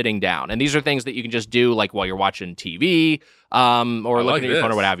while you're sitting down, and these are things that you can just do like while you're watching TV, or looking at your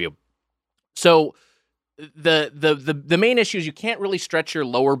phone or what have you. So the main issue is you can't really stretch your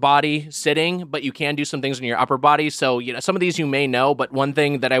lower body sitting, but you can do some things in your upper body. So some of these you may know, but one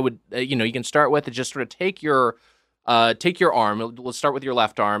thing that I would you can start with is just sort of take your arm. Let's start with your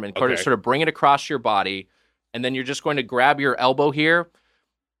left arm and sort of bring it across your body, and then you're just going to grab your elbow here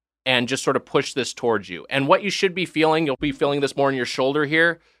and just sort of push this towards you. And what you should be feeling, you'll be feeling this more in your shoulder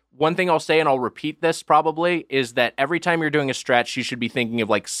here. One thing I'll say, and I'll repeat this probably, is that every time you're doing a stretch, you should be thinking of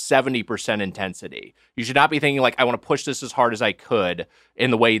like 70% intensity. You should not be thinking like, I want to push this as hard as I could in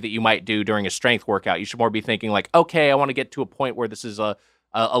the way that you might do during a strength workout. You should more be thinking like, okay, I want to get to a point where this is a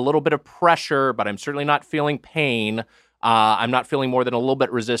little bit of pressure, but I'm certainly not feeling pain. I'm not feeling more than a little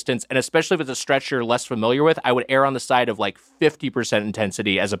bit resistance. And especially if it's a stretch you're less familiar with, I would err on the side of like 50%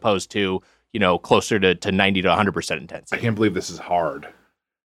 intensity as opposed to, closer to 90 to 100% intensity. I can't believe this is hard.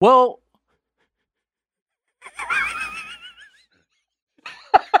 Well,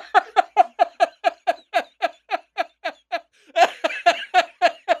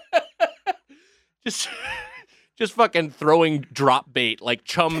 just fucking throwing drop bait like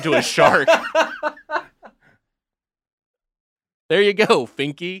chum to a shark. There you go,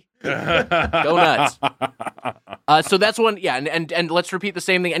 Finky. Go nuts. So that's one, yeah, and let's repeat the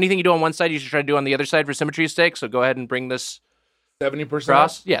same thing. Anything you do on one side, you should try to do on the other side for symmetry's sake. So go ahead and bring this 70%?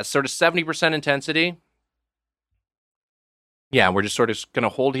 Across. Yeah, sort of 70% intensity. Yeah, we're just sort of going to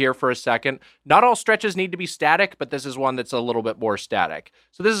hold here for a second. Not all stretches need to be static, but this is one that's a little bit more static.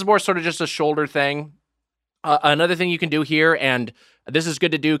 So this is more sort of just a shoulder thing. Another thing you can do here, and this is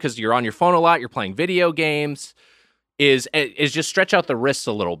good to do because you're on your phone a lot, you're playing video games, is just stretch out the wrists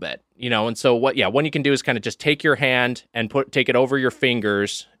a little bit, And so one you can do is kind of just take your hand and take it over your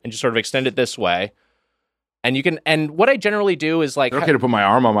fingers and just sort of extend it this way. And you can, and what I generally do is like, is it okay to put my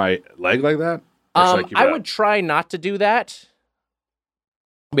arm on my leg like that? I would try not to do that.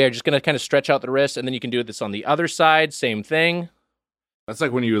 We are just going to kind of stretch out the wrist, and then you can do this on the other side. Same thing. That's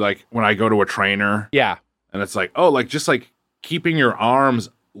like when I go to a trainer. Yeah. And it's like, just like keeping your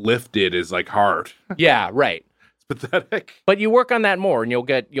arms lifted is like hard. Yeah, right. It's pathetic. But you work on that more, and you'll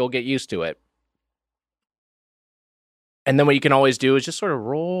get used to it. And then what you can always do is just sort of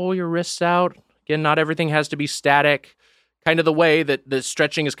roll your wrists out. Again, not everything has to be static. Kind of the way that the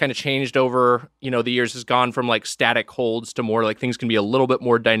stretching has kind of changed over, the years has gone from like static holds to more like things can be a little bit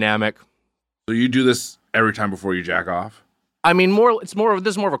more dynamic. So you do this every time before you jack off? I mean, this is more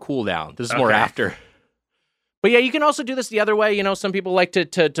of a cool down. This is more after. But yeah, you can also do this the other way. Some people like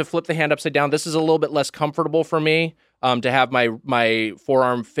to flip the hand upside down. This is a little bit less comfortable for me to have my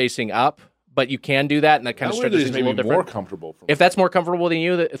forearm facing up. But you can do that, and that kind of stretches things a little different. More comfortable for me. If that's more comfortable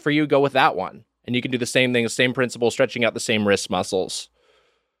than for you, go with that one. And you can do the same thing, the same principle, stretching out the same wrist muscles.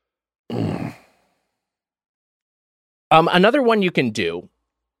 Another one you can do,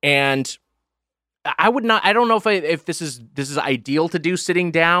 and I don't know if this is ideal to do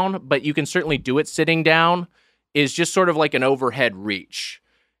sitting down, but you can certainly do it sitting down, is just sort of like an overhead reach.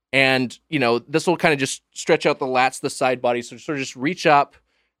 And, this will kind of just stretch out the lats, the side body. So sort of just reach up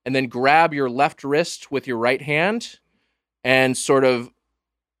and then grab your left wrist with your right hand and sort of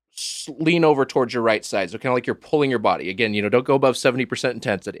lean over towards your right side. So kind of like you're pulling your body. Again, don't go above 70%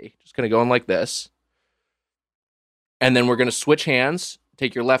 intensity. Just kind of going like this. And then we're going to switch hands.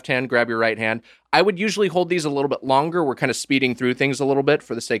 Take your left hand, grab your right hand. I would usually hold these a little bit longer. We're kind of speeding through things a little bit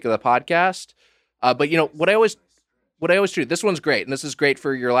for the sake of the podcast. But what I always do, this one's great. And this is great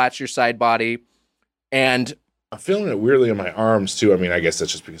for your lats, your side body. And I'm feeling it weirdly in my arms too. I mean, I guess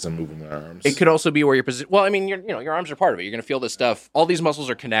that's just because I'm moving my arms. It could also be where your position. Well, I mean, your arms are part of it. You're going to feel this stuff. All these muscles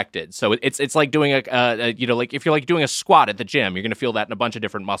are connected, so it's like doing like if you're like doing a squat at the gym, you're going to feel that in a bunch of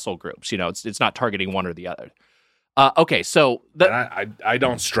different muscle groups. It's not targeting one or the other. Okay, so And I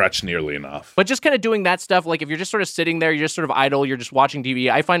don't stretch nearly enough. but just kind of doing that stuff, like if you're just sort of sitting there, you're just sort of idle, you're just watching TV.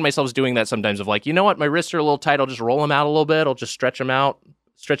 I find myself doing that sometimes of like, you know what, my wrists are a little tight. I'll just roll them out a little bit. I'll just stretch them out,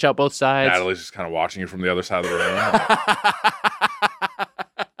 stretch out both sides. Natalie's just kind of watching you from the other side of the room.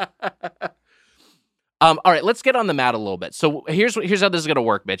 All right, let's get on the mat a little bit. So here's how this is going to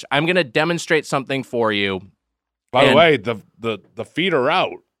work, Mitch. I'm going to demonstrate something for you. By the way, the feet are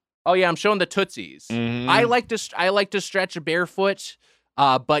out. Oh yeah, I'm showing the tootsies. Mhm. I like to stretch barefoot,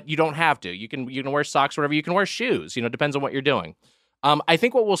 but you don't have to. You can wear socks, whatever. You can wear shoes. Depends on what you're doing. I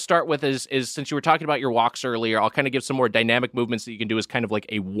think what we'll start with is since you were talking about your walks earlier, I'll kind of give some more dynamic movements that you can do as kind of like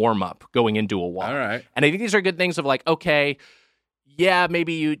a warm up going into a walk. All right. And I think these are good things of like, okay, yeah,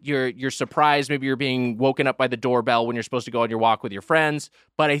 maybe you're surprised, maybe you're being woken up by the doorbell when you're supposed to go on your walk with your friends,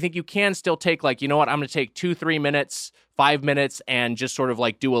 but I think you can still take like, you know what, I'm going to take 2-3 minutes, 5 minutes, and just sort of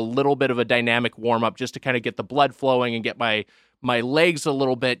like do a little bit of a dynamic warm up just to kind of get the blood flowing and get my legs a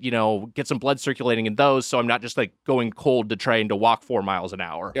little bit, get some blood circulating in those, so I'm not just like going cold to trying to walk 4 miles an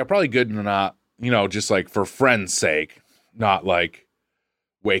hour. Yeah, probably good to not, just like for friends' sake, not like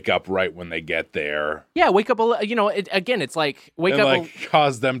wake up right when they get there. Yeah, wake up a little, again, it's like wake and up like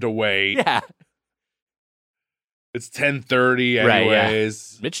cause them to wait. Yeah. It's 10:30 Right, yeah.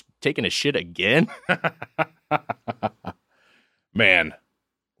 anyways. Mitch taking a shit again? Man,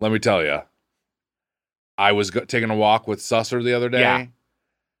 let me tell you. I was taking a walk with Susser the other day. Yeah.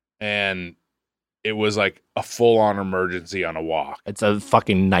 And it was like a full-on emergency on a walk. It's a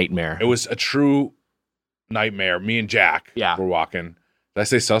fucking nightmare. It was a true nightmare. Me and Jack were walking. Did I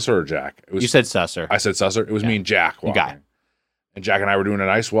say Susser or Jack? You said Susser. I said Susser. It was me and Jack walking. You got it. And Jack and I were doing a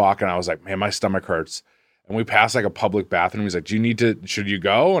nice walk, and I was like, man, my stomach hurts. And we passed like a public bathroom. He's like, should you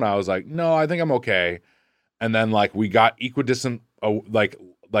go? And I was like, no, I think I'm okay. And then like we got equidistant, like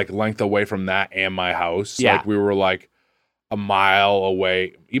length away from that and my house. Yeah. Like we were like a mile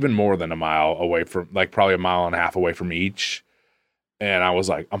away, even more than a mile away from, like probably a mile and a half away from each. And I was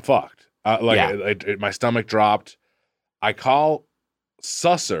like, I'm fucked. My stomach dropped. I call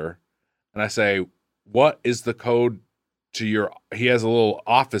Susser and I say, what is the code to he has a little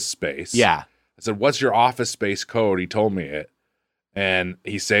office space. Yeah. I said, what's your office space code? He told me it. And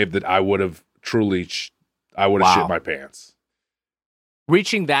he saved that I would have shit my pants.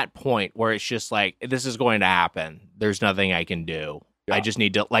 Reaching that point where it's just like, this is going to happen. There's nothing I can do. Yeah. I just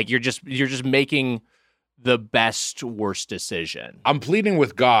need to, like, you're just making the best, worst decision. I'm pleading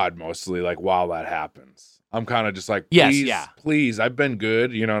with God mostly, like, while that happens. I'm kind of just like, Yes, please, yeah. please, I've been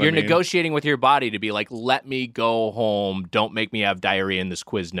good. You know what You're I mean? negotiating with your body to be like, let me go home. Don't make me have diarrhea in this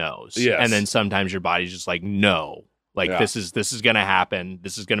Quiznos. Yes. And then sometimes your body's just like, no. Like, this is going to happen.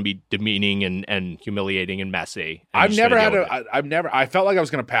 This is going to be demeaning and humiliating and messy. And I felt like I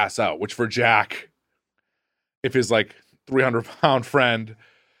was going to pass out, which for Jack, if his like 300-pound friend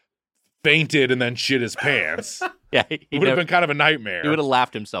fainted and then shit his pants, yeah, it would have been kind of a nightmare. He would have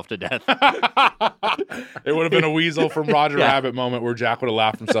laughed himself to death. It would have been a Weasel from Roger Rabbit moment where Jack would have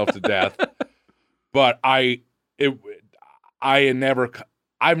laughed himself to death. But I've never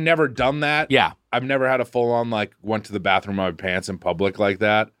done that. Yeah. I've never had a full-on, like, went to the bathroom in my pants in public like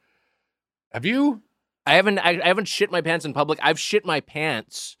that. Have you? I haven't shit my pants in public. I've shit my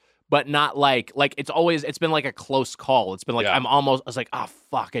pants, but not like it's been like a close call. It's been like, I was like, oh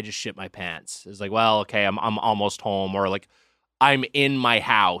fuck, I just shit my pants. It's like, well, okay, I'm almost home, or like I'm in my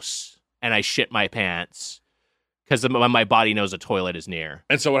house and I shit my pants because my body knows a toilet is near.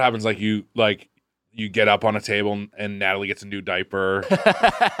 And so what happens? Like you get up on a table and Natalie gets a new diaper.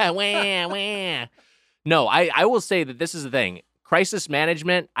 Wah, wah. No, I will say that this is the thing. Crisis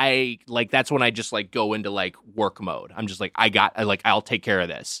management, that's when I just like go into like work mode. I'm just like, I'll take care of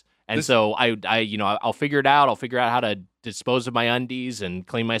this. And so I'll figure it out. I'll figure out how to dispose of my undies and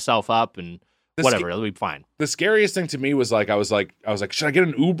clean myself up and whatever. It'll be fine. The scariest thing to me was like, I was like, should I get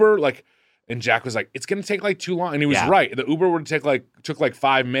an Uber? Like, and Jack was like, it's going to take like too long. And he was right. The Uber would took like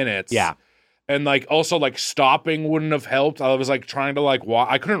 5 minutes. Yeah. And like also like stopping wouldn't have helped. I was like trying to like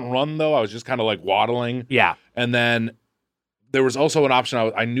I couldn't run though. I was just kind of like waddling. Yeah. And then there was also an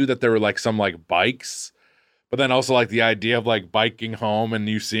option. I knew that there were like some like bikes, but then also like the idea of like biking home and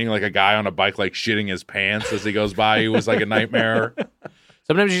you seeing like a guy on a bike like shitting his pants as he goes by was like a nightmare.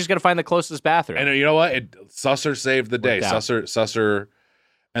 Sometimes you just got to find the closest bathroom. And you know what? Susser saved the day. Susser.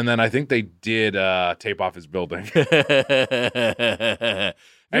 And then I think they did tape off his building.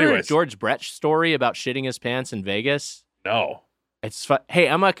 Anyways, George Brett's story about shitting his pants in Vegas? No. It's fun. Hey,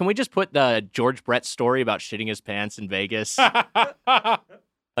 Emma, can we just put the George Brett story about shitting his pants in Vegas?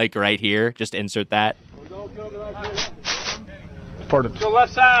 Like right here. Just insert that. Pardon. To the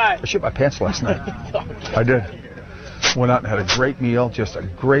left side. I shit my pants last night. I did. Went out and had a great meal, just a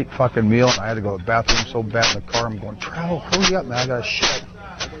great fucking meal. And I had to go to the bathroom so bad in the car. I'm going, Trow, hurry up, man. I got to shit.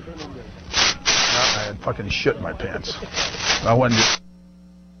 I had fucking shit in my pants. I went.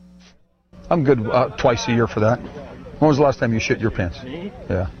 I'm good twice a year for that. When was the last time you shit your pants? Me?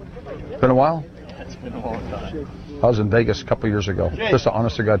 Yeah. Been a while? Yeah, it's been a long time. I was in Vegas a couple years ago. This is an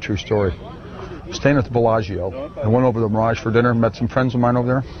honest to God true story. Staying at the Bellagio. I went over to the Mirage for dinner, met some friends of mine over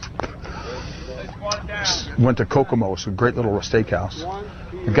there. Went to Kokomo's, a great little steakhouse.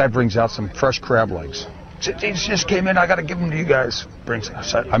 The guy brings out some fresh crab legs. These just came in, I got to give them to you guys.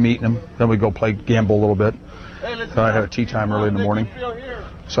 I'm eating them. Then we go play gamble a little bit. Then I had a tea time early in the morning.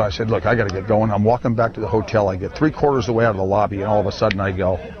 So I said, look, I got to get going. I'm walking back to the hotel. I get 3/4 of the way out of the lobby, and all of a sudden I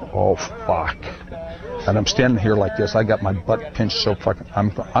go, oh, fuck. And I'm standing here like this. I got my butt pinched so fucking,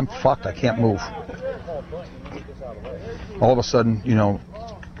 I'm fucked. I can't move. All of a sudden,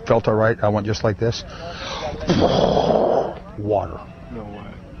 felt all right. I went just like this. Water. No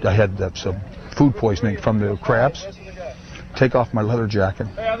way. I had some food poisoning from the crabs. Take off my leather jacket,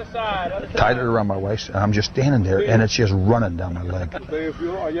 tied it around my waist, and I'm just standing there, and it's just running down my leg.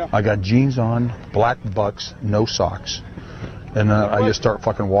 I got jeans on, black bucks, no socks, and I just start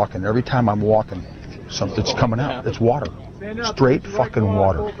fucking walking. Every time I'm walking, something's coming out. It's water, straight fucking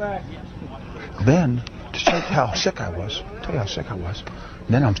water. Then, to tell you how sick I was, and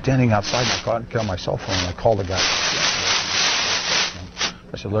then I'm standing outside, and I got on my cell phone, and I called the guy.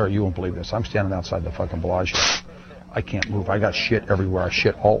 I said, Larry, you won't believe this. I'm standing outside the fucking Bellagio. I can't move. I got shit everywhere. I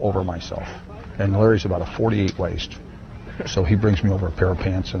shit all over myself. And Larry's about a 48 waist. So he brings me over a pair of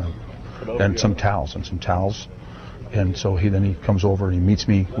pants and some towels. And so he comes over and he meets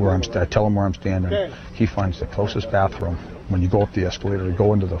me where I tell him where I'm standing. He finds the closest bathroom. When you go up the escalator, to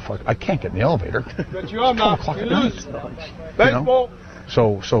go into the I can't get in the elevator. It's 12 o'clock at night.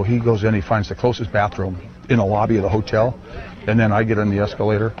 So he goes in, he finds the closest bathroom in the lobby of the hotel. And then I get in the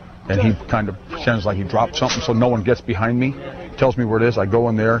escalator. And he kind of pretends like he dropped something so no one gets behind me. Tells me where it is. I go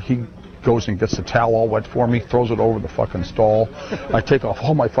in there. He goes and gets the towel all wet for me, throws it over the fucking stall. I take off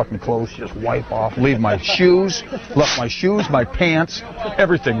all my fucking clothes, just wipe off, leave my shoes, left my shoes, my pants,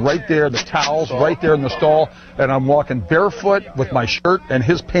 everything right there, the towels right there in the stall. And I'm walking barefoot with my shirt and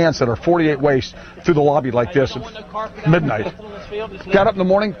his pants that are 48 waist through the lobby like this at midnight. Got up in the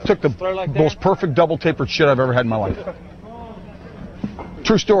morning, took the most perfect double tapered shit I've ever had in my life.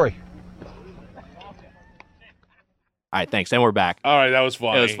 True story. All right, thanks. And we're back. All right, that was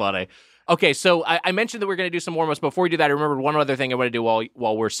funny. It was funny. Okay, so I mentioned that we're going to do some warm-ups. Before we do that, I remembered one other thing I want to do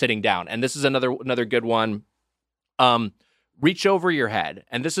while we're sitting down, and this is another good one. Reach over your head,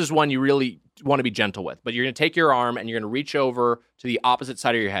 and this is one you really want to be gentle with. But you're going to take your arm and you're going to reach over to the opposite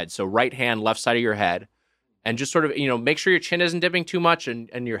side of your head, so right hand, left side of your head, and just sort of make sure your chin isn't dipping too much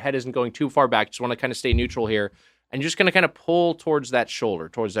and your head isn't going too far back. Just want to kind of stay neutral here. And you're just going to kind of pull towards that shoulder,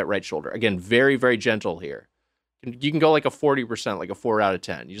 towards that right shoulder. Again, very, very gentle here. You can go like a 40%, like a 4 out of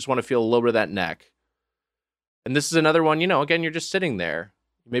 10. You just want to feel a little bit of that neck. And this is another one, again, you're just sitting there.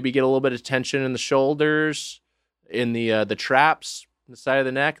 Maybe get a little bit of tension in the shoulders, in the traps, the side of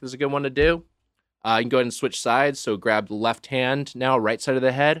the neck. This is a good one to do. You can go ahead and switch sides. So grab the left hand now, right side of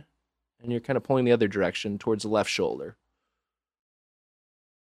the head, and you're kind of pulling the other direction towards the left shoulder.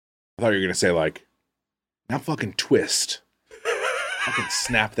 I thought you were going to say, like, now fucking twist. Fucking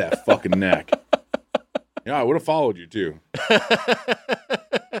snap that fucking neck. Yeah, I would have followed you too.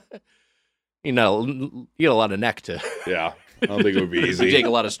 You get a lot of neck to. Yeah, I don't think it would be easy. Take a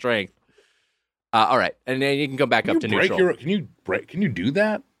lot of strength. All right, and then you can go back up to neutral. Can you do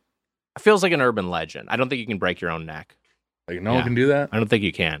that? It feels like an urban legend. I don't think you can break your own neck. Like no one can do that? I don't think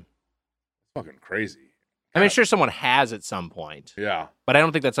you can. Fucking crazy. I mean, sure, someone has at some point. Yeah, but I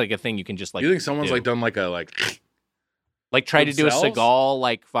don't think that's like a thing you can just like. You think someone's like done like a like try to do a Seagal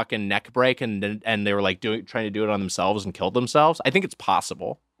like fucking neck break and they were like trying to do it on themselves and killed themselves? I think it's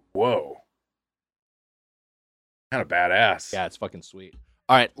possible. Whoa, kind of badass. Yeah, it's fucking sweet.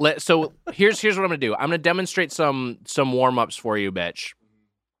 All right, so here's what I'm gonna do. I'm gonna demonstrate some warm ups for you, bitch.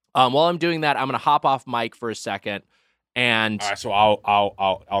 While I'm doing that, I'm gonna hop off mic for a second. And all right, so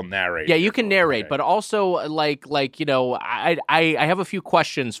I'll narrate. Yeah, you can narrate, okay. But also I have a few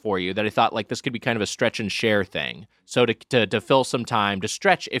questions for you that I thought like this could be kind of a stretch and share thing. So to fill some time to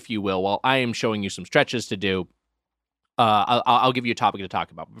stretch, if you will, while I am showing you some stretches to do. I'll give you a topic to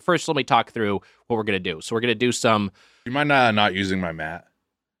talk about. But first, let me talk through what we're gonna do. So we're gonna do some. You mind not using my mat?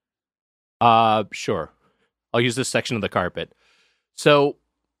 Sure. I'll use this section of the carpet. So.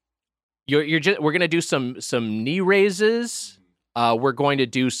 We're going to do some knee raises. We're going to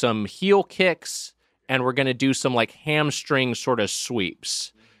do some heel kicks, and we're going to do some like hamstring sort of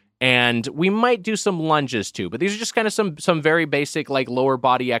sweeps. And we might do some lunges too, but these are just kind of some very basic like lower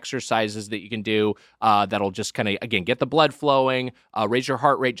body exercises that you can do that'll just kind of, again, get the blood flowing, raise your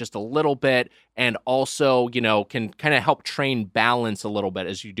heart rate just a little bit, and also, can kind of help train balance a little bit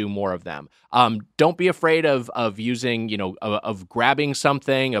as you do more of them. Don't be afraid of using, of grabbing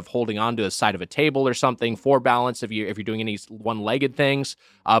something, of holding onto the side of a table or something for balance if you're doing any one-legged things.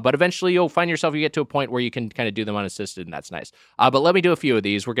 But eventually you'll find yourself, you get to a point where you can kind of do them unassisted, and that's nice. But let me do a few of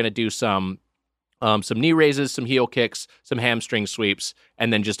these. We're going to do some knee raises, some heel kicks, some hamstring sweeps,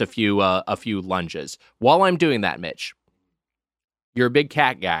 and then just a few lunges. While I'm doing that, Mitch, you're a big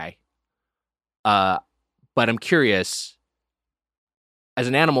cat guy, but I'm curious, as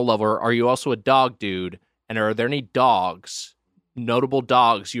an animal lover, are you also a dog dude? And are there any notable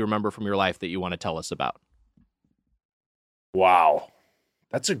dogs you remember from your life that you want to tell us about? Wow.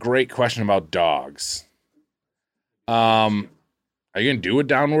 That's a great question about dogs. Are you going to do a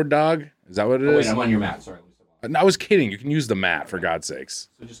downward dog? Is that what it is? Wait, I'm on your mat. Sorry. No, I was kidding. You can use the mat, for God's sakes.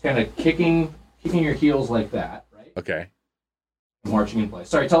 So just kind of kicking your heels like that, right? Okay. Marching in place.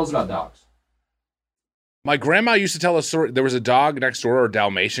 Sorry, tell us about dogs. My grandma used to tell a story. There was a dog next door, a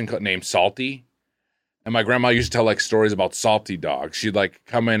Dalmatian named Salty. And my grandma used to tell stories about Salty dogs. She'd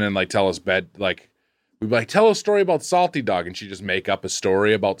come in and tell us we'd be tell a story about Salty dog. And she'd just make up a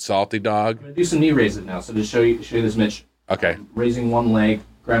story about Salty dog. I'm going to do some knee raises now. So to show you this, Mitch. Okay. Raising one leg,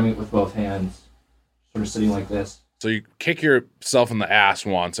 grabbing it with both hands, sort of sitting like this. So you kick yourself in the ass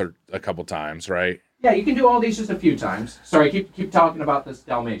once or a couple times, right? Yeah, you can do all these just a few times. Sorry, keep talking about this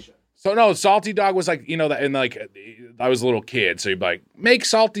Dalmatian. So no, Salty dog was I was a little kid, so you'd be make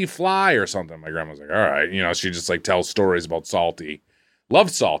Salty fly or something. My grandma was like, all right, she just tells stories about Salty.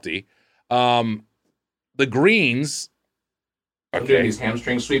 Loved Salty. The greens. I'm doing these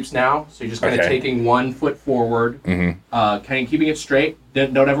hamstring sweeps now. So you're just kind of taking one foot forward, kind of keeping it straight.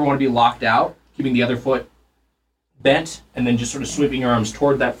 Don't ever want to be locked out. Keeping the other foot bent, and then just sort of sweeping your arms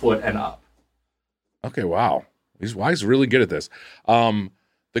toward that foot and up. Okay, wow. He's really good at this.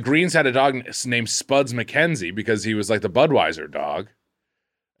 The Greens had a dog named Spuds McKenzie because he was like the Budweiser dog.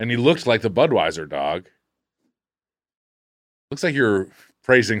 And he looked like the Budweiser dog. Looks like you're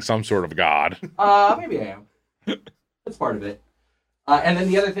praising some sort of god. Maybe I am. That's part of it. And then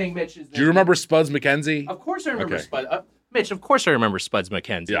the other thing, Mitch, is... Do you remember Spuds McKenzie? Of course I remember Spuds. Mitch, of course I remember Spuds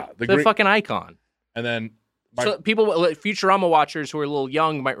McKenzie. Yeah. The fucking icon. And then... So people, Futurama watchers who are a little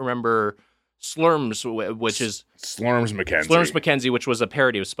young might remember Slurms, which is... Slurms McKenzie. Slurms McKenzie, which was a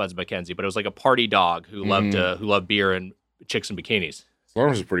parody of Spuds McKenzie, but it was like a party dog who loved beer and chicks in bikinis.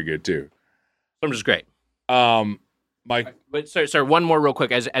 Slurms is pretty good, too. Slurms is great. But sorry, one more real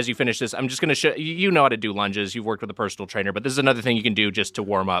quick as you finish this. I'm just going to show you know how to do lunges. You've worked with a personal trainer, but this is another thing you can do just to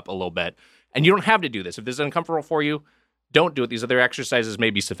warm up a little bit. And you don't have to do this. If this is uncomfortable for you, don't do it. These other exercises may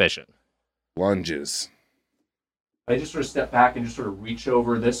be sufficient. Lunges. I just sort of step back and just sort of reach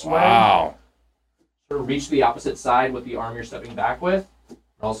over this way. Wow. Sort of reach to the opposite side with the arm you're stepping back with.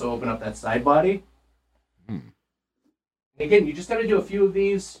 Also open up that side body. And again, you just got to do a few of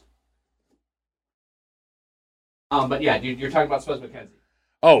these. But yeah, you're talking about Spuds McKenzie.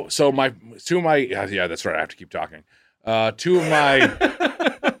 Oh, so yeah, that's right. I have to keep talking. Two of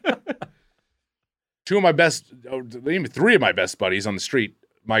my best, maybe three of my best buddies on the street.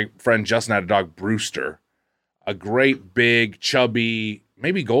 My friend Justin had a dog, Brewster, a great big chubby,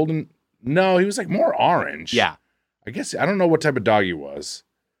 maybe golden. No, he was more orange. Yeah, I guess I don't know what type of dog he was.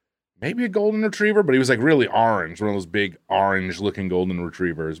 Maybe a golden retriever, but he was really orange, one of those big orange-looking golden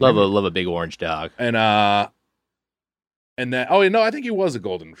retrievers. Love a big orange dog. And then, I think he was a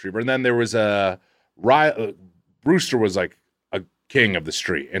golden retriever. And then there was Brewster was a king of the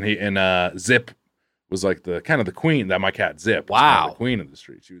street, and Zip was the kind of the queen. That my cat Zip, was kind of the queen of the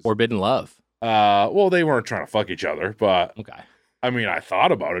street. She was forbidden love. Well, they weren't trying to fuck each other, but okay. I mean, I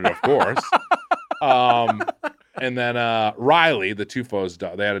thought about it, of course. And then Riley, the Tufo's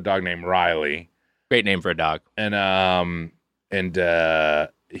dog. They had a dog named Riley. Great name for a dog. And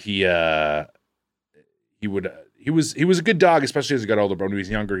he was a good dog, especially as he got older. But when he was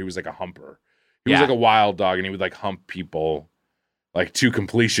younger, he was like a humper. He was like a wild dog, and he would hump people to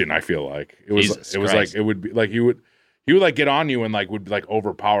completion. I feel like it was Christ. It would be he would get on you and would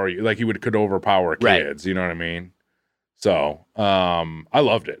overpower you. He could overpower kids. Right. You know what I mean? So I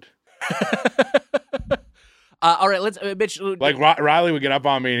loved it. All right, let's Mitch. Riley would get up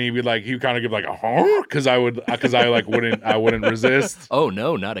on me and he would kind of give a huh because I wouldn't resist. Oh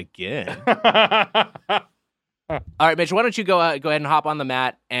no, not again. All right, Mitch, why don't you go ahead and hop on the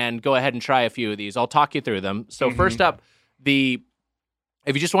mat and go ahead and try a few of these. I'll talk you through them. So first up, the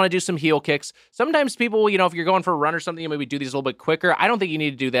If you just want to do some heel kicks, sometimes people, if you're going for a run or something, you maybe do these a little bit quicker. I don't think you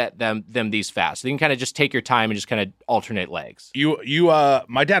need to do them these fast. So you can kind of just take your time and just kind of alternate legs.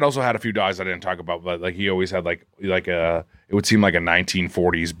 My dad also had a few dogs I didn't talk about, but like he always had like it would seem like a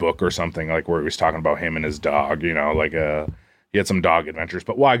 1940s book or something, like where he was talking about him and his dog. He had some dog adventures.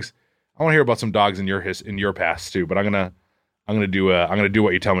 But Wags, I want to hear about some dogs in your past too. But I'm gonna do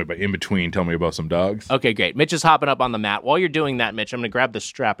what you tell me, but in between, tell me about some dogs. Okay, great. Mitch is hopping up on the mat. While you're doing that, Mitch, I'm going to grab the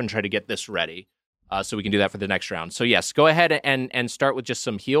strap and try to get this ready, so we can do that for the next round. So yes, go ahead and start with just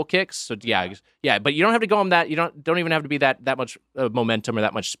some heel kicks. So yeah, but you don't have to go on that. You don't even have to be that much momentum or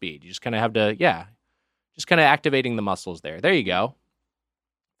that much speed. You just kind of have to, just kind of activating the muscles there. There you go.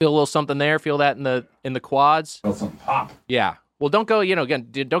 Feel a little something there. Feel that in the quads. Feel something pop. Yeah. Well, don't go. Again,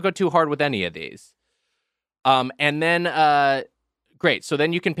 don't go too hard with any of these. And then, great. So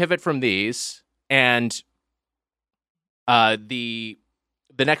then you can pivot from these, and the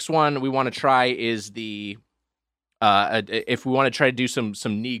next one we want to try is if we want to try to do some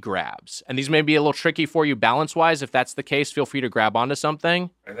knee grabs, and these may be a little tricky for you balance wise. If that's the case, feel free to grab onto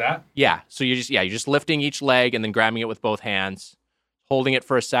something. Like that? Yeah. So you're just lifting each leg and then grabbing it with both hands, holding it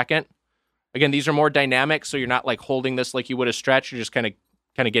for a second. Again, these are more dynamic, so you're not like holding this like you would a stretch. You're just kind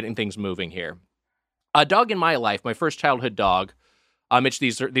of getting things moving here. A dog in my life, my first childhood dog. Mitch,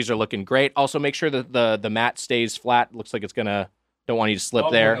 these are looking great. Also, make sure that the mat stays flat. Looks like it's gonna. Don't want you to slip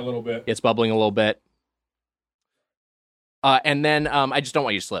there. A little bit. It's bubbling a little bit. And then I just don't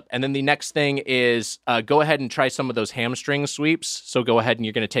want you to slip. And then the next thing is go ahead and try some of those hamstring sweeps. So go ahead and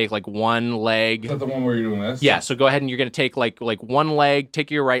you're gonna take like one leg. Is that the one where you're doing this? Yeah. So go ahead and you're gonna take like one leg.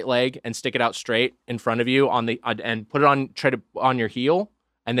 Take your right leg and stick it out straight in front of you and put it on. Try to on your heel.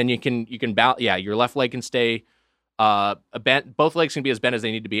 And then you can your left leg can stay bent. Both legs can be as bent as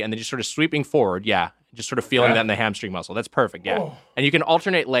they need to be, and then just sort of sweeping forward. Yeah, just sort of feeling that in the hamstring muscle. That's perfect. Yeah, and you can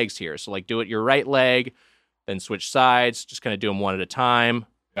alternate legs here. So like do it your right leg, then switch sides. Just kind of do them one at a time.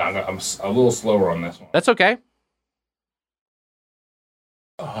 Yeah, I'm a little slower on this one. That's okay.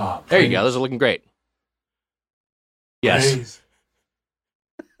 Oh, there you go. Those are looking great. Yes. Praise.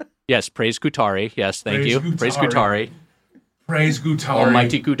 Yes. Praise Gutari. Yes. Thank you. Gutari. Praise Gutari. Praise Gutari.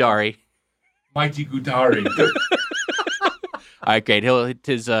 Almighty Gutari. Mighty Gutari. All right, great.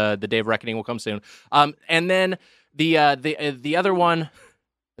 The day of reckoning will come soon. And then the other one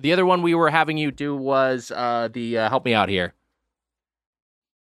we were having you do was help me out here.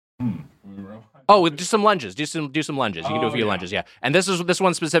 Oh, just some lunges. Do some lunges. You can do a few lunges, yeah. And this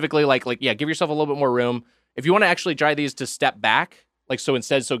one specifically, give yourself a little bit more room. If you want to actually try these to step back, go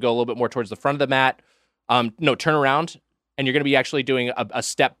a little bit more towards the front of the mat. Turn around, and you're going to be actually doing a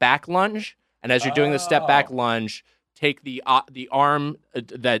step back lunge. And as you're doing the step back lunge, take the arm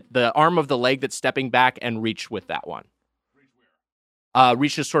the arm of the leg that's stepping back and reach with that one. Reach where?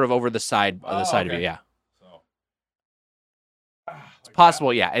 Reach just sort of over the side of you. Yeah. So it's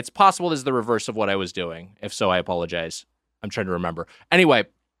possible. Yeah, it's possible. This is the reverse of what I was doing. If so, I apologize. I'm trying to remember. Anyway,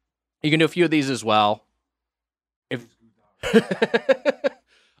 you can do a few of these as well. If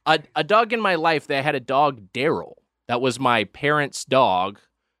a dog in my life, they had a dog, Daryl. That was my parents' dog.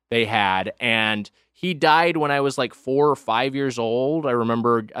 They had, and he died when I was like 4 or 5 years old. I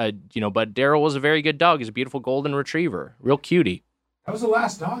remember, but Daryl was a very good dog. He's a beautiful golden retriever, real cutie. That was the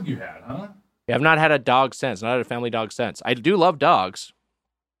last dog you had, huh? Yeah, I've not had a dog since, not had a family dog since. I do love dogs.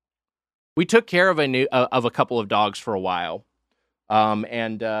 We took care of a couple of dogs for a while,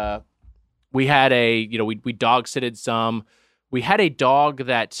 and we had we dog sitted some. We had a dog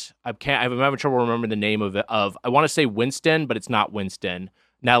that I'm having trouble remembering the name of it. I want to say Winston, but it's not Winston.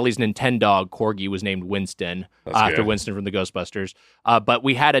 Natalie's Nintendo corgi was named Winston after Winston from the Ghostbusters. But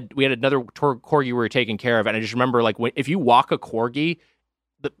we had another corgi we were taking care of, and I just remember if you walk a corgi,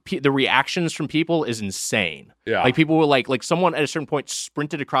 the reactions from people is insane. Yeah, like people were like someone at a certain point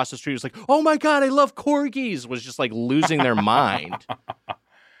sprinted across the street, was like, "Oh my god, I love corgis!" Was just like losing their mind.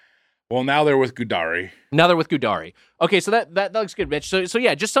 Well, now they're with Gudari. Okay, so that looks good, Mitch. So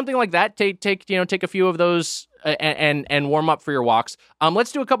yeah, just something like that. Take a few of those and warm up for your walks.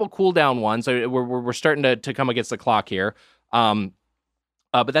 Let's do a couple cool down ones. We're starting to come against the clock here.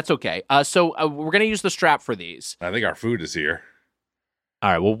 But that's okay. So we're gonna use the strap for these. I think our food is here.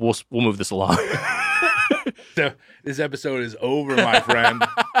 All right, we'll move this along. So this episode is over, my friend.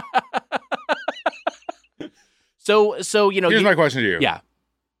 So here's my question to you. Yeah.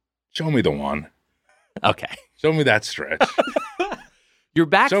 Show me the one. Okay. Show me that stretch. You're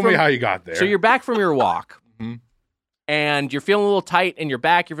back. Show me how you got there. So you're back from your walk, mm-hmm. and you're feeling a little tight in your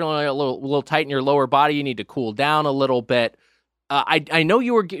back. You're feeling a little tight in your lower body. You need to cool down a little bit. I know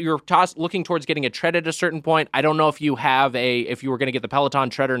you're looking towards getting a tread at a certain point. I don't know if you were going to get the Peloton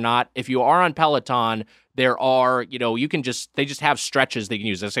tread or not. If you are on Peloton, there are, they just have stretches they can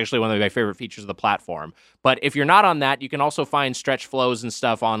use. That's actually one of my favorite features of the platform. But if you're not on that, you can also find stretch flows and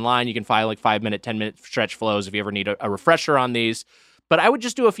stuff online. You can find like 5-minute, 10-minute stretch flows if you ever need a refresher on these. But I would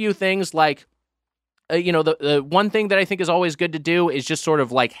just do a few things like, the one thing that I think is always good to do is just sort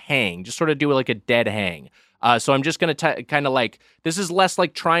of like hang, just sort of do like a dead hang. So I'm just going to kind of like, this is less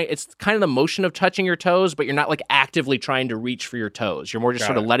like it's kind of the motion of touching your toes, but you're not like actively trying to reach for your toes. You're more just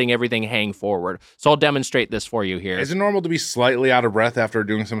sort of letting everything hang forward. So I'll demonstrate this for you here. Is it normal to be slightly out of breath after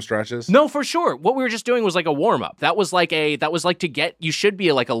doing some stretches? No, for sure. What we were just doing was like a warm up. That was like you should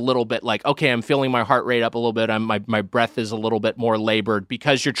be like a little bit like, okay, I'm feeling my heart rate up a little bit. My breath is a little bit more labored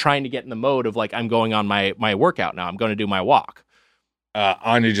because you're trying to get in the mode of like, I'm going on my workout now. I'm going to do my walk.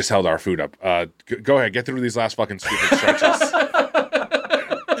 Anya just held our food up. Go ahead, get through these last fucking stupid stretches.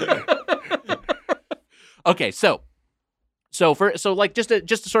 Okay, so like just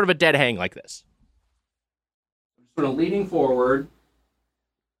a sort of a dead hang like this. Sort of leaning forward,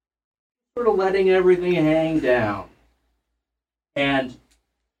 sort of letting everything hang down. And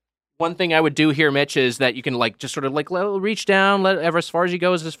one thing I would do here, Mitch, is that you can like just sort of like reach down, let ever as far as you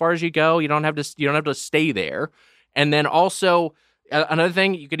go is as far as you go. You don't have to stay there. And then also another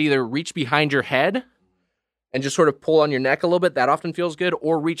thing, you could either reach behind your head and just sort of pull on your neck a little bit. That often feels good.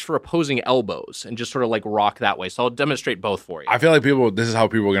 Or reach for opposing elbows and just sort of like rock that way. So I'll demonstrate both for you. I feel like this is how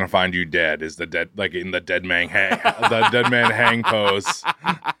people are going to find you dead, is the dead, like in the dead man hang, the dead man hang pose.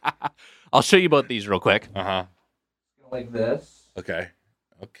 I'll show you both these real quick. Uh-huh. Like this. Okay.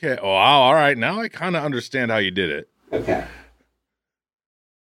 Oh, wow. All right. Now I kind of understand how you did it. Okay.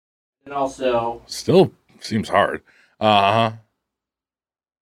 And also. Still seems hard. Uh-huh.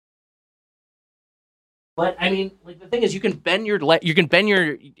 But I mean, like the thing is, you can bend your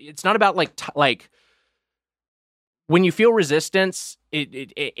it's not about like when you feel resistance,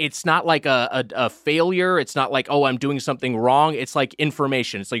 it's not like a failure. It's not like, oh, I'm doing something wrong. It's like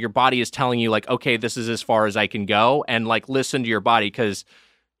information. It's like your body is telling you like, okay, this is as far as I can go, and like listen to your body, because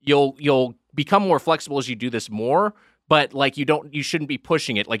you'll become more flexible as you do this more. But like you shouldn't be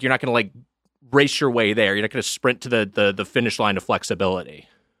pushing it. Like you're not going to like race your way there. You're not going to sprint to the finish line of flexibility.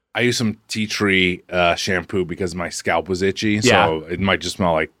 I use some tea tree shampoo because my scalp was itchy, Yeah. so it might just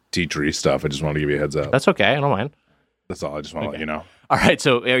smell like tea tree stuff. I just want to give you a heads up. That's okay. I don't mind. That's all. I just want to let you know. All right.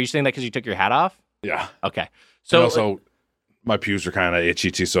 So are you saying that because you took your hat off? Yeah. Okay. So So also, my pubes are kind of itchy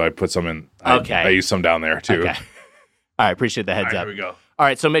too, so I put some in. Okay. I use some down there too. Okay. All right. Appreciate the heads All right, up. here we go. All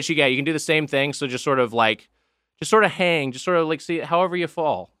right. So Mitch, you can do the same thing. So just sort of hang, just sort of like see however you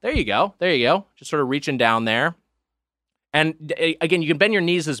fall. There you go. Just sort of reaching down there. And again, you can bend your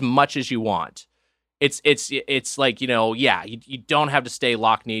knees as much as you want. It's like, you don't have to stay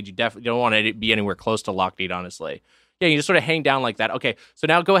lock-kneed. You definitely don't want to be anywhere close to lock-kneed, honestly. Yeah, you just sort of hang down like that. Okay, so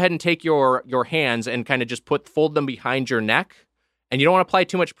now go ahead and take your hands and kind of just fold them behind your neck. And you don't want to apply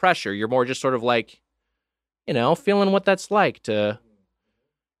too much pressure. You're more just sort of like, feeling what that's like to...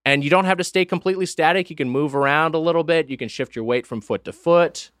 And you don't have to stay completely static. You can move around a little bit. You can shift your weight from foot to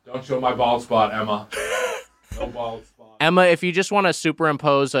foot. Don't show my bald spot, Emma. No bald spot. Emma, if you just want to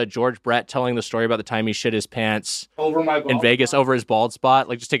superimpose George Brett telling the story about the time he shit his pants Over my bald in Vegas spot. over his bald spot,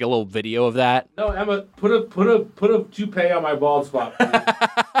 like just take a little video of that. No, Emma, put a toupee on my bald spot.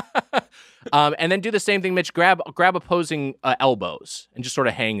 And then do the same thing, Mitch. Grab opposing elbows and just sort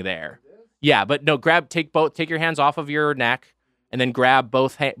of hang there. Yeah, but no, take your hands off of your neck and then grab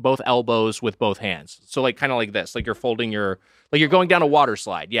both elbows with both hands. So like kind of like this, like you're folding you're going down a water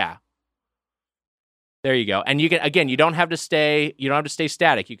slide. Yeah. There you go. And you don't have to stay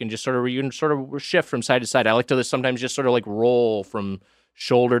static. You can just sort of shift from side to side. I like to sometimes just sort of like roll from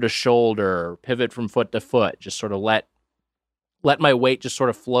shoulder to shoulder, pivot from foot to foot, just sort of let my weight just sort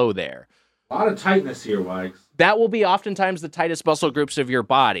of flow there. A lot of tightness here, Wags. That will be oftentimes the tightest muscle groups of your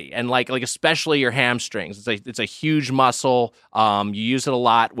body, and like especially your hamstrings. It's a huge muscle. You use it a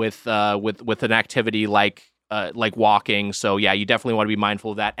lot with an activity like walking. So yeah, you definitely want to be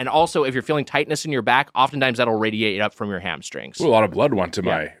mindful of that. And also, if you're feeling tightness in your back, oftentimes that'll radiate up from your hamstrings. Ooh, a lot of blood went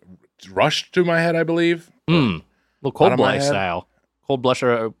to rushed to my head, I believe. Little Out cold of my blood head. style. Cold blush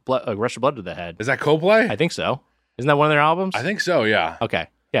or rush of blood to the head. Is that Coldplay? I think so. Isn't that one of their albums? I think so. Yeah. Okay.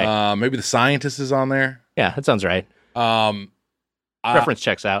 Yeah. Maybe The Scientist is on there. Yeah, that sounds right. Reference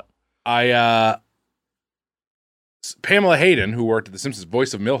checks out. Pamela Hayden, who worked at The Simpsons,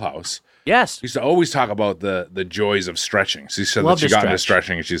 voice of Milhouse, Yes. used to always talk about the joys of stretching. She said Love that she to got into stretch.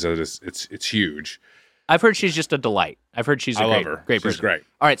 stretching, and she said it's huge. I've heard she's just a delight. I've heard she's a I great, love her. great She's person. great.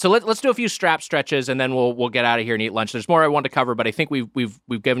 All right, so let's do a few strap stretches, and then we'll get out of here and eat lunch. There's more I want to cover, but I think we've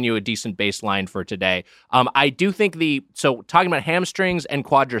given you a decent baseline for today. I do think talking about hamstrings and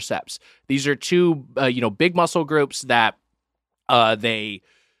quadriceps, these are two big muscle groups that they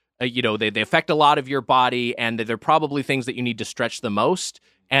affect a lot of your body, and they're probably things that you need to stretch the most.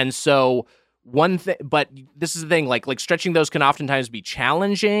 And so one thing, but this is the thing, like stretching those can oftentimes be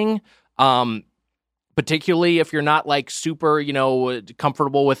challenging. Particularly if you're not like super,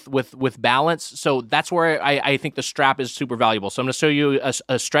 comfortable with balance. So that's where I think the strap is super valuable. So I'm going to show you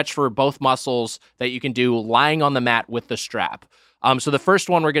a stretch for both muscles that you can do lying on the mat with the strap. So the first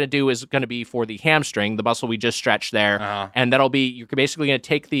one we're going to do is going to be for the hamstring, the muscle we just stretched there. And that'll be, you're basically going to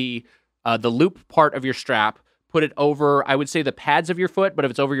take the loop part of your strap, put it over, I would say, the pads of your foot, but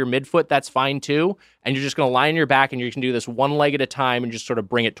if it's over your midfoot, that's fine too. And you're just going to lie on your back, and you can do this one leg at a time and just sort of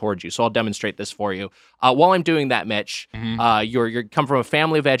bring it towards you. So I'll demonstrate this for you. While I'm doing that, Mitch, you come from a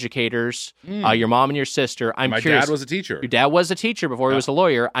family of educators, your mom and your sister. I'm curious. My dad was a teacher. Your dad was a teacher before he was a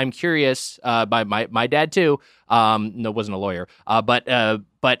lawyer. I'm curious, my dad too, no, wasn't a lawyer, but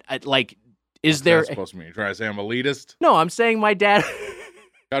is there... What's that supposed to mean? You trying to say I'm elitist? No, I'm saying my dad...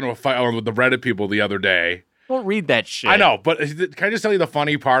 Got into a fight with the Reddit people the other day. Don't read that shit. I know, but can I just tell you the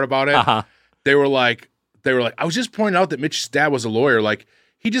funny part about it? They were like, I was just pointing out that Mitch's dad was a lawyer. Like,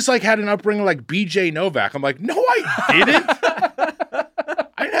 he just like had an upbringing like BJ Novak. I'm like, no, I didn't.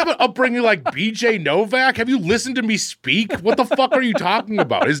 I didn't have an upbringing like BJ Novak. Have you listened to me speak? What the fuck are you talking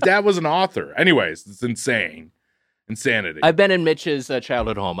about? His dad was an author. Anyways, it's insane. Insanity. I've been in Mitch's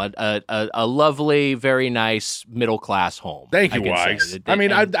childhood home, a lovely, very nice middle-class home. Thank you, Wags. I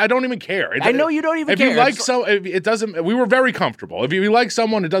mean, I don't even care. I know you don't even care. If you like it doesn't. We were very comfortable. If you like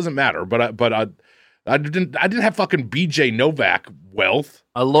someone, it doesn't matter. But I didn't have fucking BJ Novak wealth.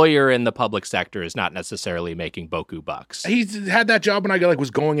 A lawyer in the public sector is not necessarily making boku bucks. He had that job when I was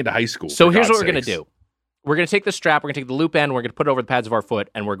going into high school. So here's what we're gonna do. We're going to take the strap, we're going to take the loop end, we're going to put it over the pads of our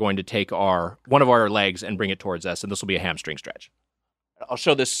foot, and we're going to take one of our legs and bring it towards us, and this will be a hamstring stretch. I'll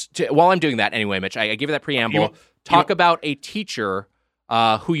show this while I'm doing that anyway, Mitch. I give you that preamble. Talk about a teacher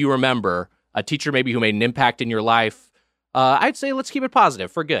who you remember, a teacher maybe who made an impact in your life. I'd say let's keep it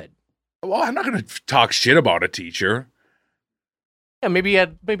positive for good. Well, I'm not going to talk shit about a teacher. Yeah, maybe you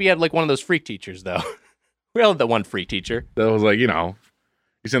had like one of those freak teachers, though. We all had the one freak teacher. That was like,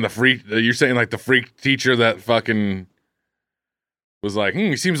 you're saying like the freak teacher that fucking was like,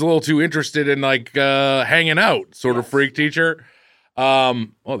 he seems a little too interested in like hanging out, sort of freak teacher. Well,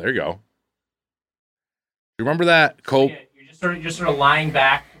 there you go. You remember that, Cole? Yeah, you're just sort of lying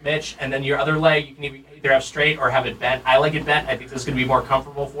back, Mitch, and then your other leg you can either have straight or have it bent. I like it bent. I think this is going to be more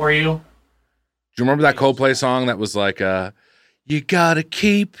comfortable for you. Do you remember that Coldplay song that was like, you gotta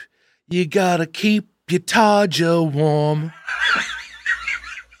keep your Taja warm?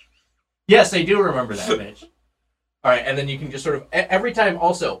 Yes, I do remember that, Mitch. All right, and then you can just sort of every time.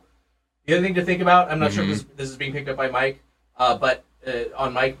 Also, the other thing to think about. I'm not sure if this is being picked up by Mike, but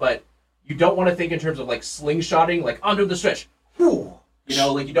you don't want to think in terms of like slingshotting, like onto the stretch. Whew. You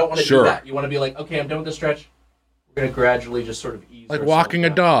don't want to do that. You want to be like, okay, I'm done with the stretch. We're gonna gradually just sort of ease. Like walking a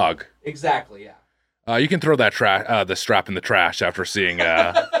dog. Exactly. Yeah. You can throw that the strap in the trash after seeing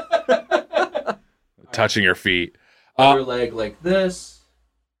touching your feet. Other leg like this.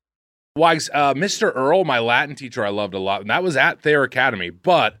 Wags, Mr. Earl, my Latin teacher, I loved a lot, and that was at Thayer Academy.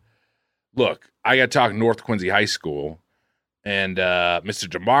 But look, I got to talk North Quincy High School, and Mr.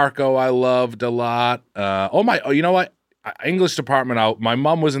 DeMarco, I loved a lot. You know what? English department. My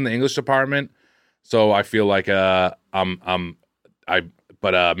mom was in the English department, so I feel like Mr.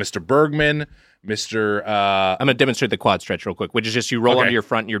 Bergman, Mr. I'm gonna demonstrate the quad stretch real quick, which is just you roll onto your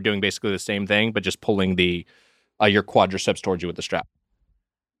front, and you're doing basically the same thing, but just pulling your quadriceps towards you with the strap.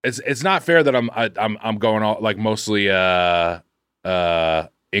 It's not fair that I'm going all like mostly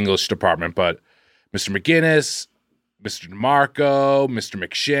English department, but Mr. McGinnis, Mr. DeMarco, Mr.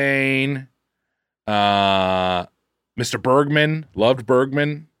 McShane, Mr. Bergman, loved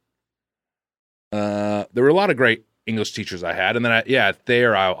Bergman. There were a lot of great English teachers I had, and then at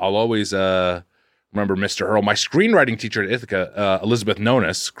Thayer I'll always remember Mr. Earl, my screenwriting teacher at Ithaca, Elizabeth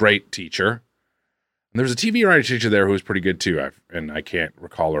Nonis, great teacher. And there was a TV writing teacher there who was pretty good too, and I can't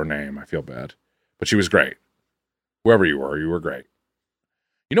recall her name. I feel bad, but she was great. Whoever you were great.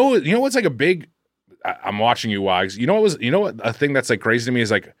 You know what's like a big. I'm watching you, Wags. You know what a thing that's like crazy to me is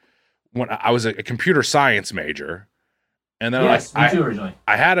like when I was a computer science major, and then me too originally.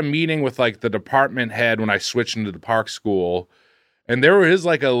 I had a meeting with like the department head when I switched into the Park School, and there was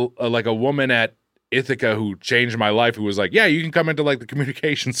like a woman at Ithaca who changed my life who was like, yeah, you can come into like the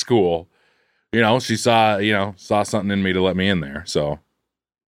communication school. she saw something in me to let me in there. So,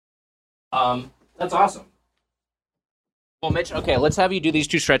 that's awesome. Well, Mitch, okay, let's have you do these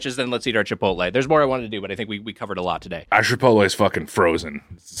 2 stretches, then let's eat our Chipotle. There's more I wanted to do, but I think we covered a lot today. our Chipotle is fucking frozen.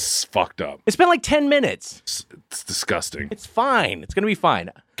 It's fucked up. It's been like 10 minutes. It's disgusting. It's fine. It's going to be fine.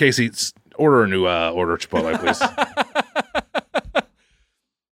 Casey, order a new order Chipotle, please.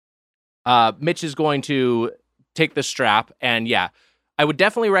 Mitch is going to take the strap, and yeah, I would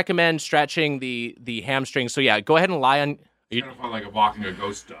definitely recommend stretching the hamstring. So yeah, go ahead and lie on. It's kind of fun, like walking a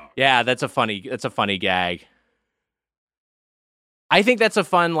ghost dog. Yeah, that's a funny gag. I think that's a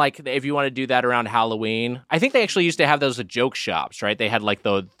fun, like, if you want to do that around Halloween. I think they actually used to have those at joke shops, right? They had like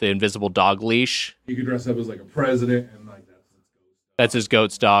the invisible dog leash. You could dress up as like a president and like That's his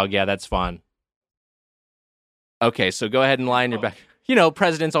goat's dog. Yeah, that's fun. Okay, so go ahead and lie on your back.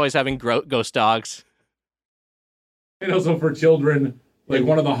 Presidents always having ghost dogs. And also for children, like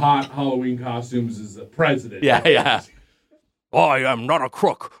one of the hot Halloween costumes is a president. Yeah. I am not a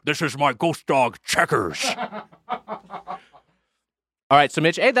crook. This is my ghost dog, Checkers. All right, so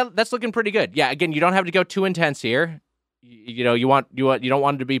Mitch, hey, that's looking pretty good. Yeah, again, you don't have to go too intense here. You don't want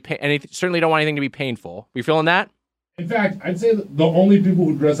it to be certainly don't want anything to be painful. You feeling that? In fact, I'd say that the only people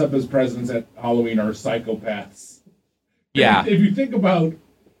who dress up as presidents at Halloween are psychopaths. Yeah. If you think about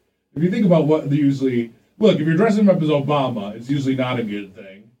what they usually look, if you're dressing up as Obama, it's usually not a good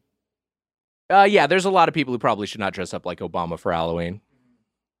thing. Yeah, there's a lot of people who probably should not dress up like Obama for Halloween.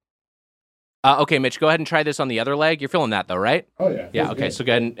 Okay, Mitch, go ahead and try this on the other leg. You're feeling that though, right? Oh yeah. Yeah. Okay, so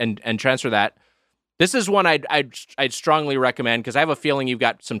go ahead and transfer that. This is one I'd strongly recommend because I have a feeling you've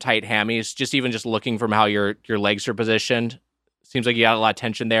got some tight hammies. Just looking from how your legs are positioned, seems like you got a lot of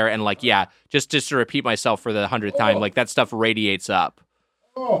tension there. And like, yeah, just to repeat myself for the 100th time, like that stuff radiates up.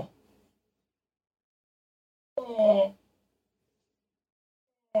 Oh.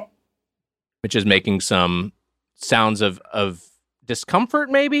 Which is making some sounds of discomfort,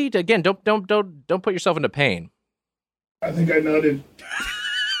 maybe. Again, don't put yourself into pain. I think I noted.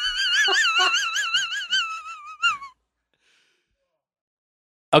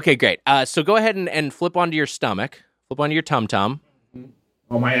 Okay, great. So go ahead and flip onto your stomach. Flip onto your tum-tum.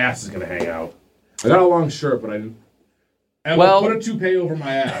 Oh, my ass is going to hang out. I got a long shirt, but I didn't. Well, put a toupee over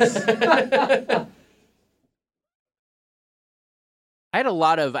my ass. I had a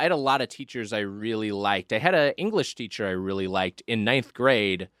lot of teachers I really liked. I had an English teacher I really liked in 9th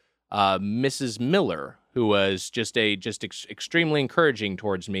grade, Mrs. Miller, who was extremely encouraging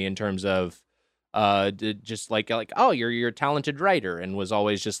towards me in terms of just like oh, you're a talented writer, and was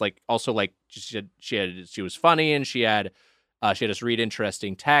always just like also like she was funny, and she had us read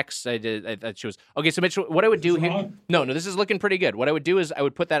interesting texts. I thought she was okay. So Mitch, what I would do here? No, this is looking pretty good. What I would do is I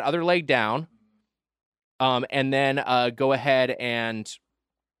would put that other leg down. And then go ahead and,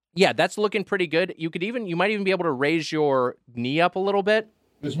 yeah, that's looking pretty good. You might even be able to raise your knee up a little bit.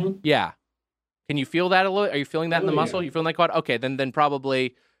 This one? Yeah. Can you feel that a little? Are you feeling that in the muscle? Yeah. You feeling that quad? Okay, then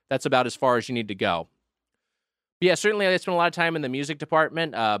probably that's about as far as you need to go. But yeah, certainly I spent a lot of time in the music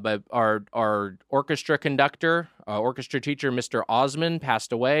department. But our orchestra conductor, orchestra teacher, Mr. Osman,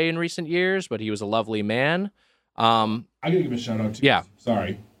 passed away in recent years, but he was a lovely man. I gotta give a shout out to you. Yeah.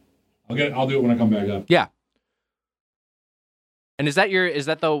 Sorry. I'll do it when I come back up. Yeah. And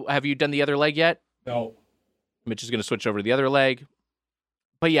have you done the other leg yet? No. Mitch is going to switch over to the other leg.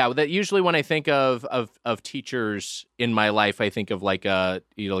 But yeah, that usually when I think of teachers in my life, I think of like a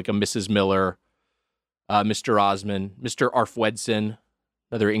Mrs. Miller, Mr. Osman, Mr. Arfwedson,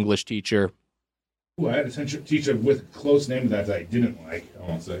 another English teacher. Ooh, I had a teacher with a close name to that I didn't like, I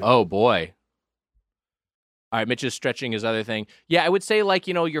won't say. Oh boy. All right, Mitch is stretching his other thing. Yeah, I would say like,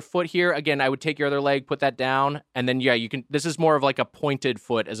 your foot here, again, I would take your other leg, put that down, and then, yeah, this is more of like a pointed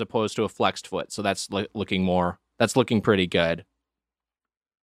foot as opposed to a flexed foot. So that's looking pretty good.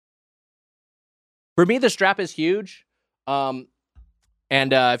 For me, the strap is huge. And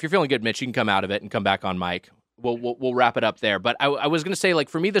if you're feeling good, Mitch, you can come out of it and come back on mic. We'll wrap it up there. But I was going to say, like,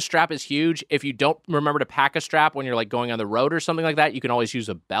 for me, the strap is huge. If you don't remember to pack a strap when you're like going on the road or something like that, you can always use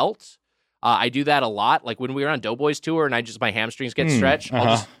a belt. I do that a lot. Like when we were on Doughboys tour and my hamstrings get stretched.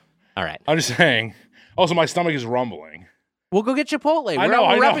 All right. I'm just saying. Also, my stomach is rumbling. We'll go get Chipotle.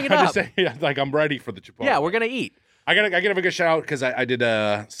 We're wrapping it up. I'm just saying, like, I'm ready for the Chipotle. Yeah, we're going to eat. I gotta give a good shout out because I did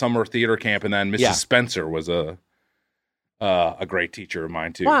a summer theater camp, and then Mrs. Spencer was a great teacher of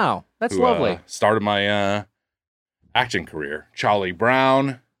mine too. Wow, that's lovely. Started my acting career. Charlie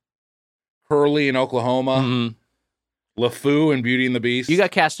Brown, Curly in Oklahoma. Mm-hmm. LeFou in Beauty and the Beast. You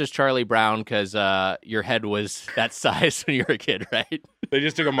got cast as Charlie Brown because your head was that size when you were a kid, right? They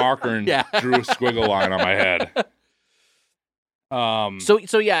just took a marker and drew a squiggle line on my head.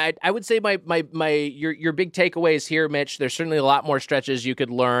 So yeah, I would say your big takeaways here, Mitch. There's certainly a lot more stretches you could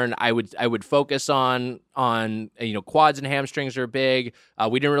learn. I would focus on quads and hamstrings are big.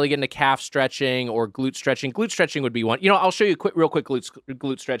 We didn't really get into calf stretching or glute stretching. Glute stretching would be one. I'll show you real quick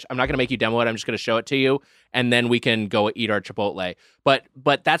glute stretch. I'm not going to make you demo it. I'm just going to show it to you, and then we can go eat our Chipotle.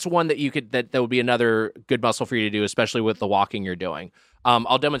 But that's one that you could that would be another good muscle for you to do, especially with the walking you're doing.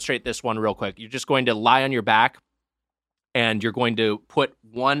 I'll demonstrate this one real quick. You're just going to lie on your back. And you're going to put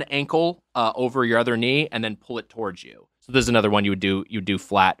one ankle over your other knee and then pull it towards you. So this is another one you would do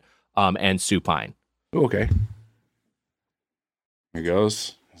flat and supine. Okay. Here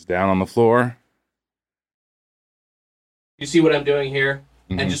goes. It's down on the floor. You see what I'm doing here?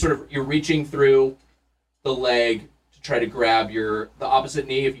 Mm-hmm. And just sort of you're reaching through the leg to try to grab the opposite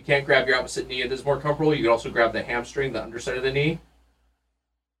knee. If you can't grab your opposite knee and this is more comfortable, you can also grab the hamstring, the underside of the knee.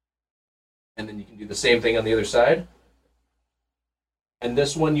 And then you can do the same thing on the other side. And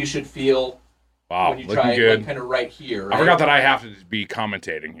this one you should feel when you try good. Like, kind of right here. Right? I forgot that I have to be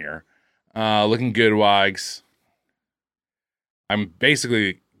commentating here. Looking good, Wags. I'm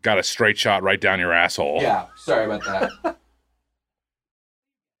basically got a straight shot right down your asshole. Yeah, sorry about that.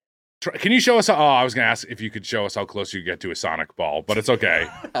 Can you show us? I was going to ask if you could show us how close you get to a Sonic ball, but it's okay.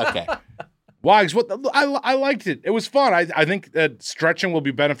 Okay. Wags, I liked it. It was fun. I think that stretching will be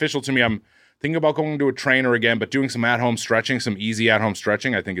beneficial to me. I'm thinking about going to a trainer again, but doing some at-home stretching, some easy at-home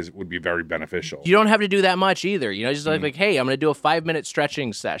stretching, I think would be very beneficial. You don't have to do that much either. Just like, hey, I'm going to do a 5-minute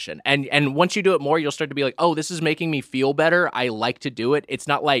stretching session. And once you do it more, you'll start to be like, oh, this is making me feel better. I like to do it. It's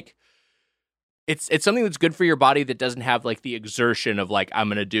not like, it's something that's good for your body that doesn't have like the exertion of like, I'm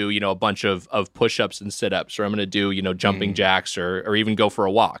going to do, a bunch of push-ups and sit-ups, or I'm going to do, jumping jacks or even go for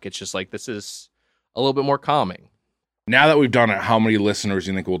a walk. It's just like, this is a little bit more calming. Now that we've done it, how many listeners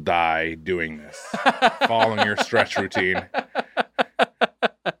do you think will die doing this? Following your stretch routine.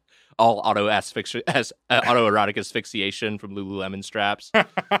 All autoerotic asphyxiation from Lululemon straps. All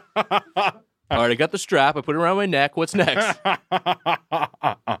right, I got the strap. I put it around my neck. What's next?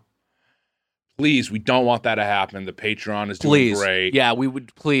 Please, we don't want that to happen. The Patreon is doing great. Yeah, we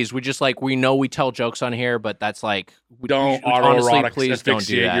would please. We just we know we tell jokes on here, but that's like don't autoerotic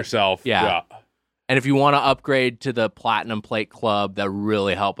asphyxiate yourself. Yeah. And if you want to upgrade to the Platinum Plate Club, that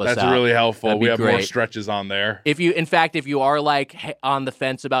really help us out. That's really helpful. That'd we have great. more stretches on there. If you are like on the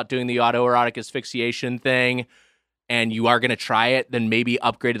fence about doing the autoerotic asphyxiation thing and you are going to try it, then maybe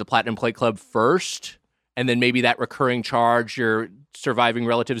upgrade to the Platinum Plate Club first. And then maybe that recurring charge your surviving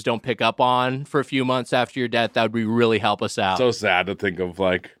relatives don't pick up on for a few months after your death, that would really help us out. So sad to think of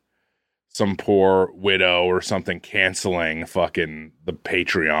some poor widow or something canceling fucking the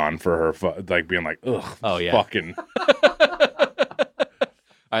Patreon for her, being like, ugh, oh yeah, fucking. All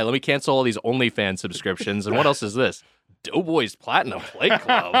right, let me cancel all these OnlyFans subscriptions. And what else is this? Doughboy's Platinum Plate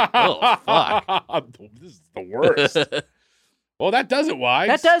Club. Oh fuck, this is the worst. Well, that does it, Wise.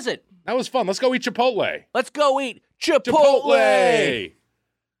 That does it. That was fun. Let's go eat Chipotle. Let's go eat Chipotle.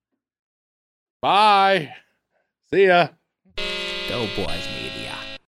 Bye. See ya. Doughboys.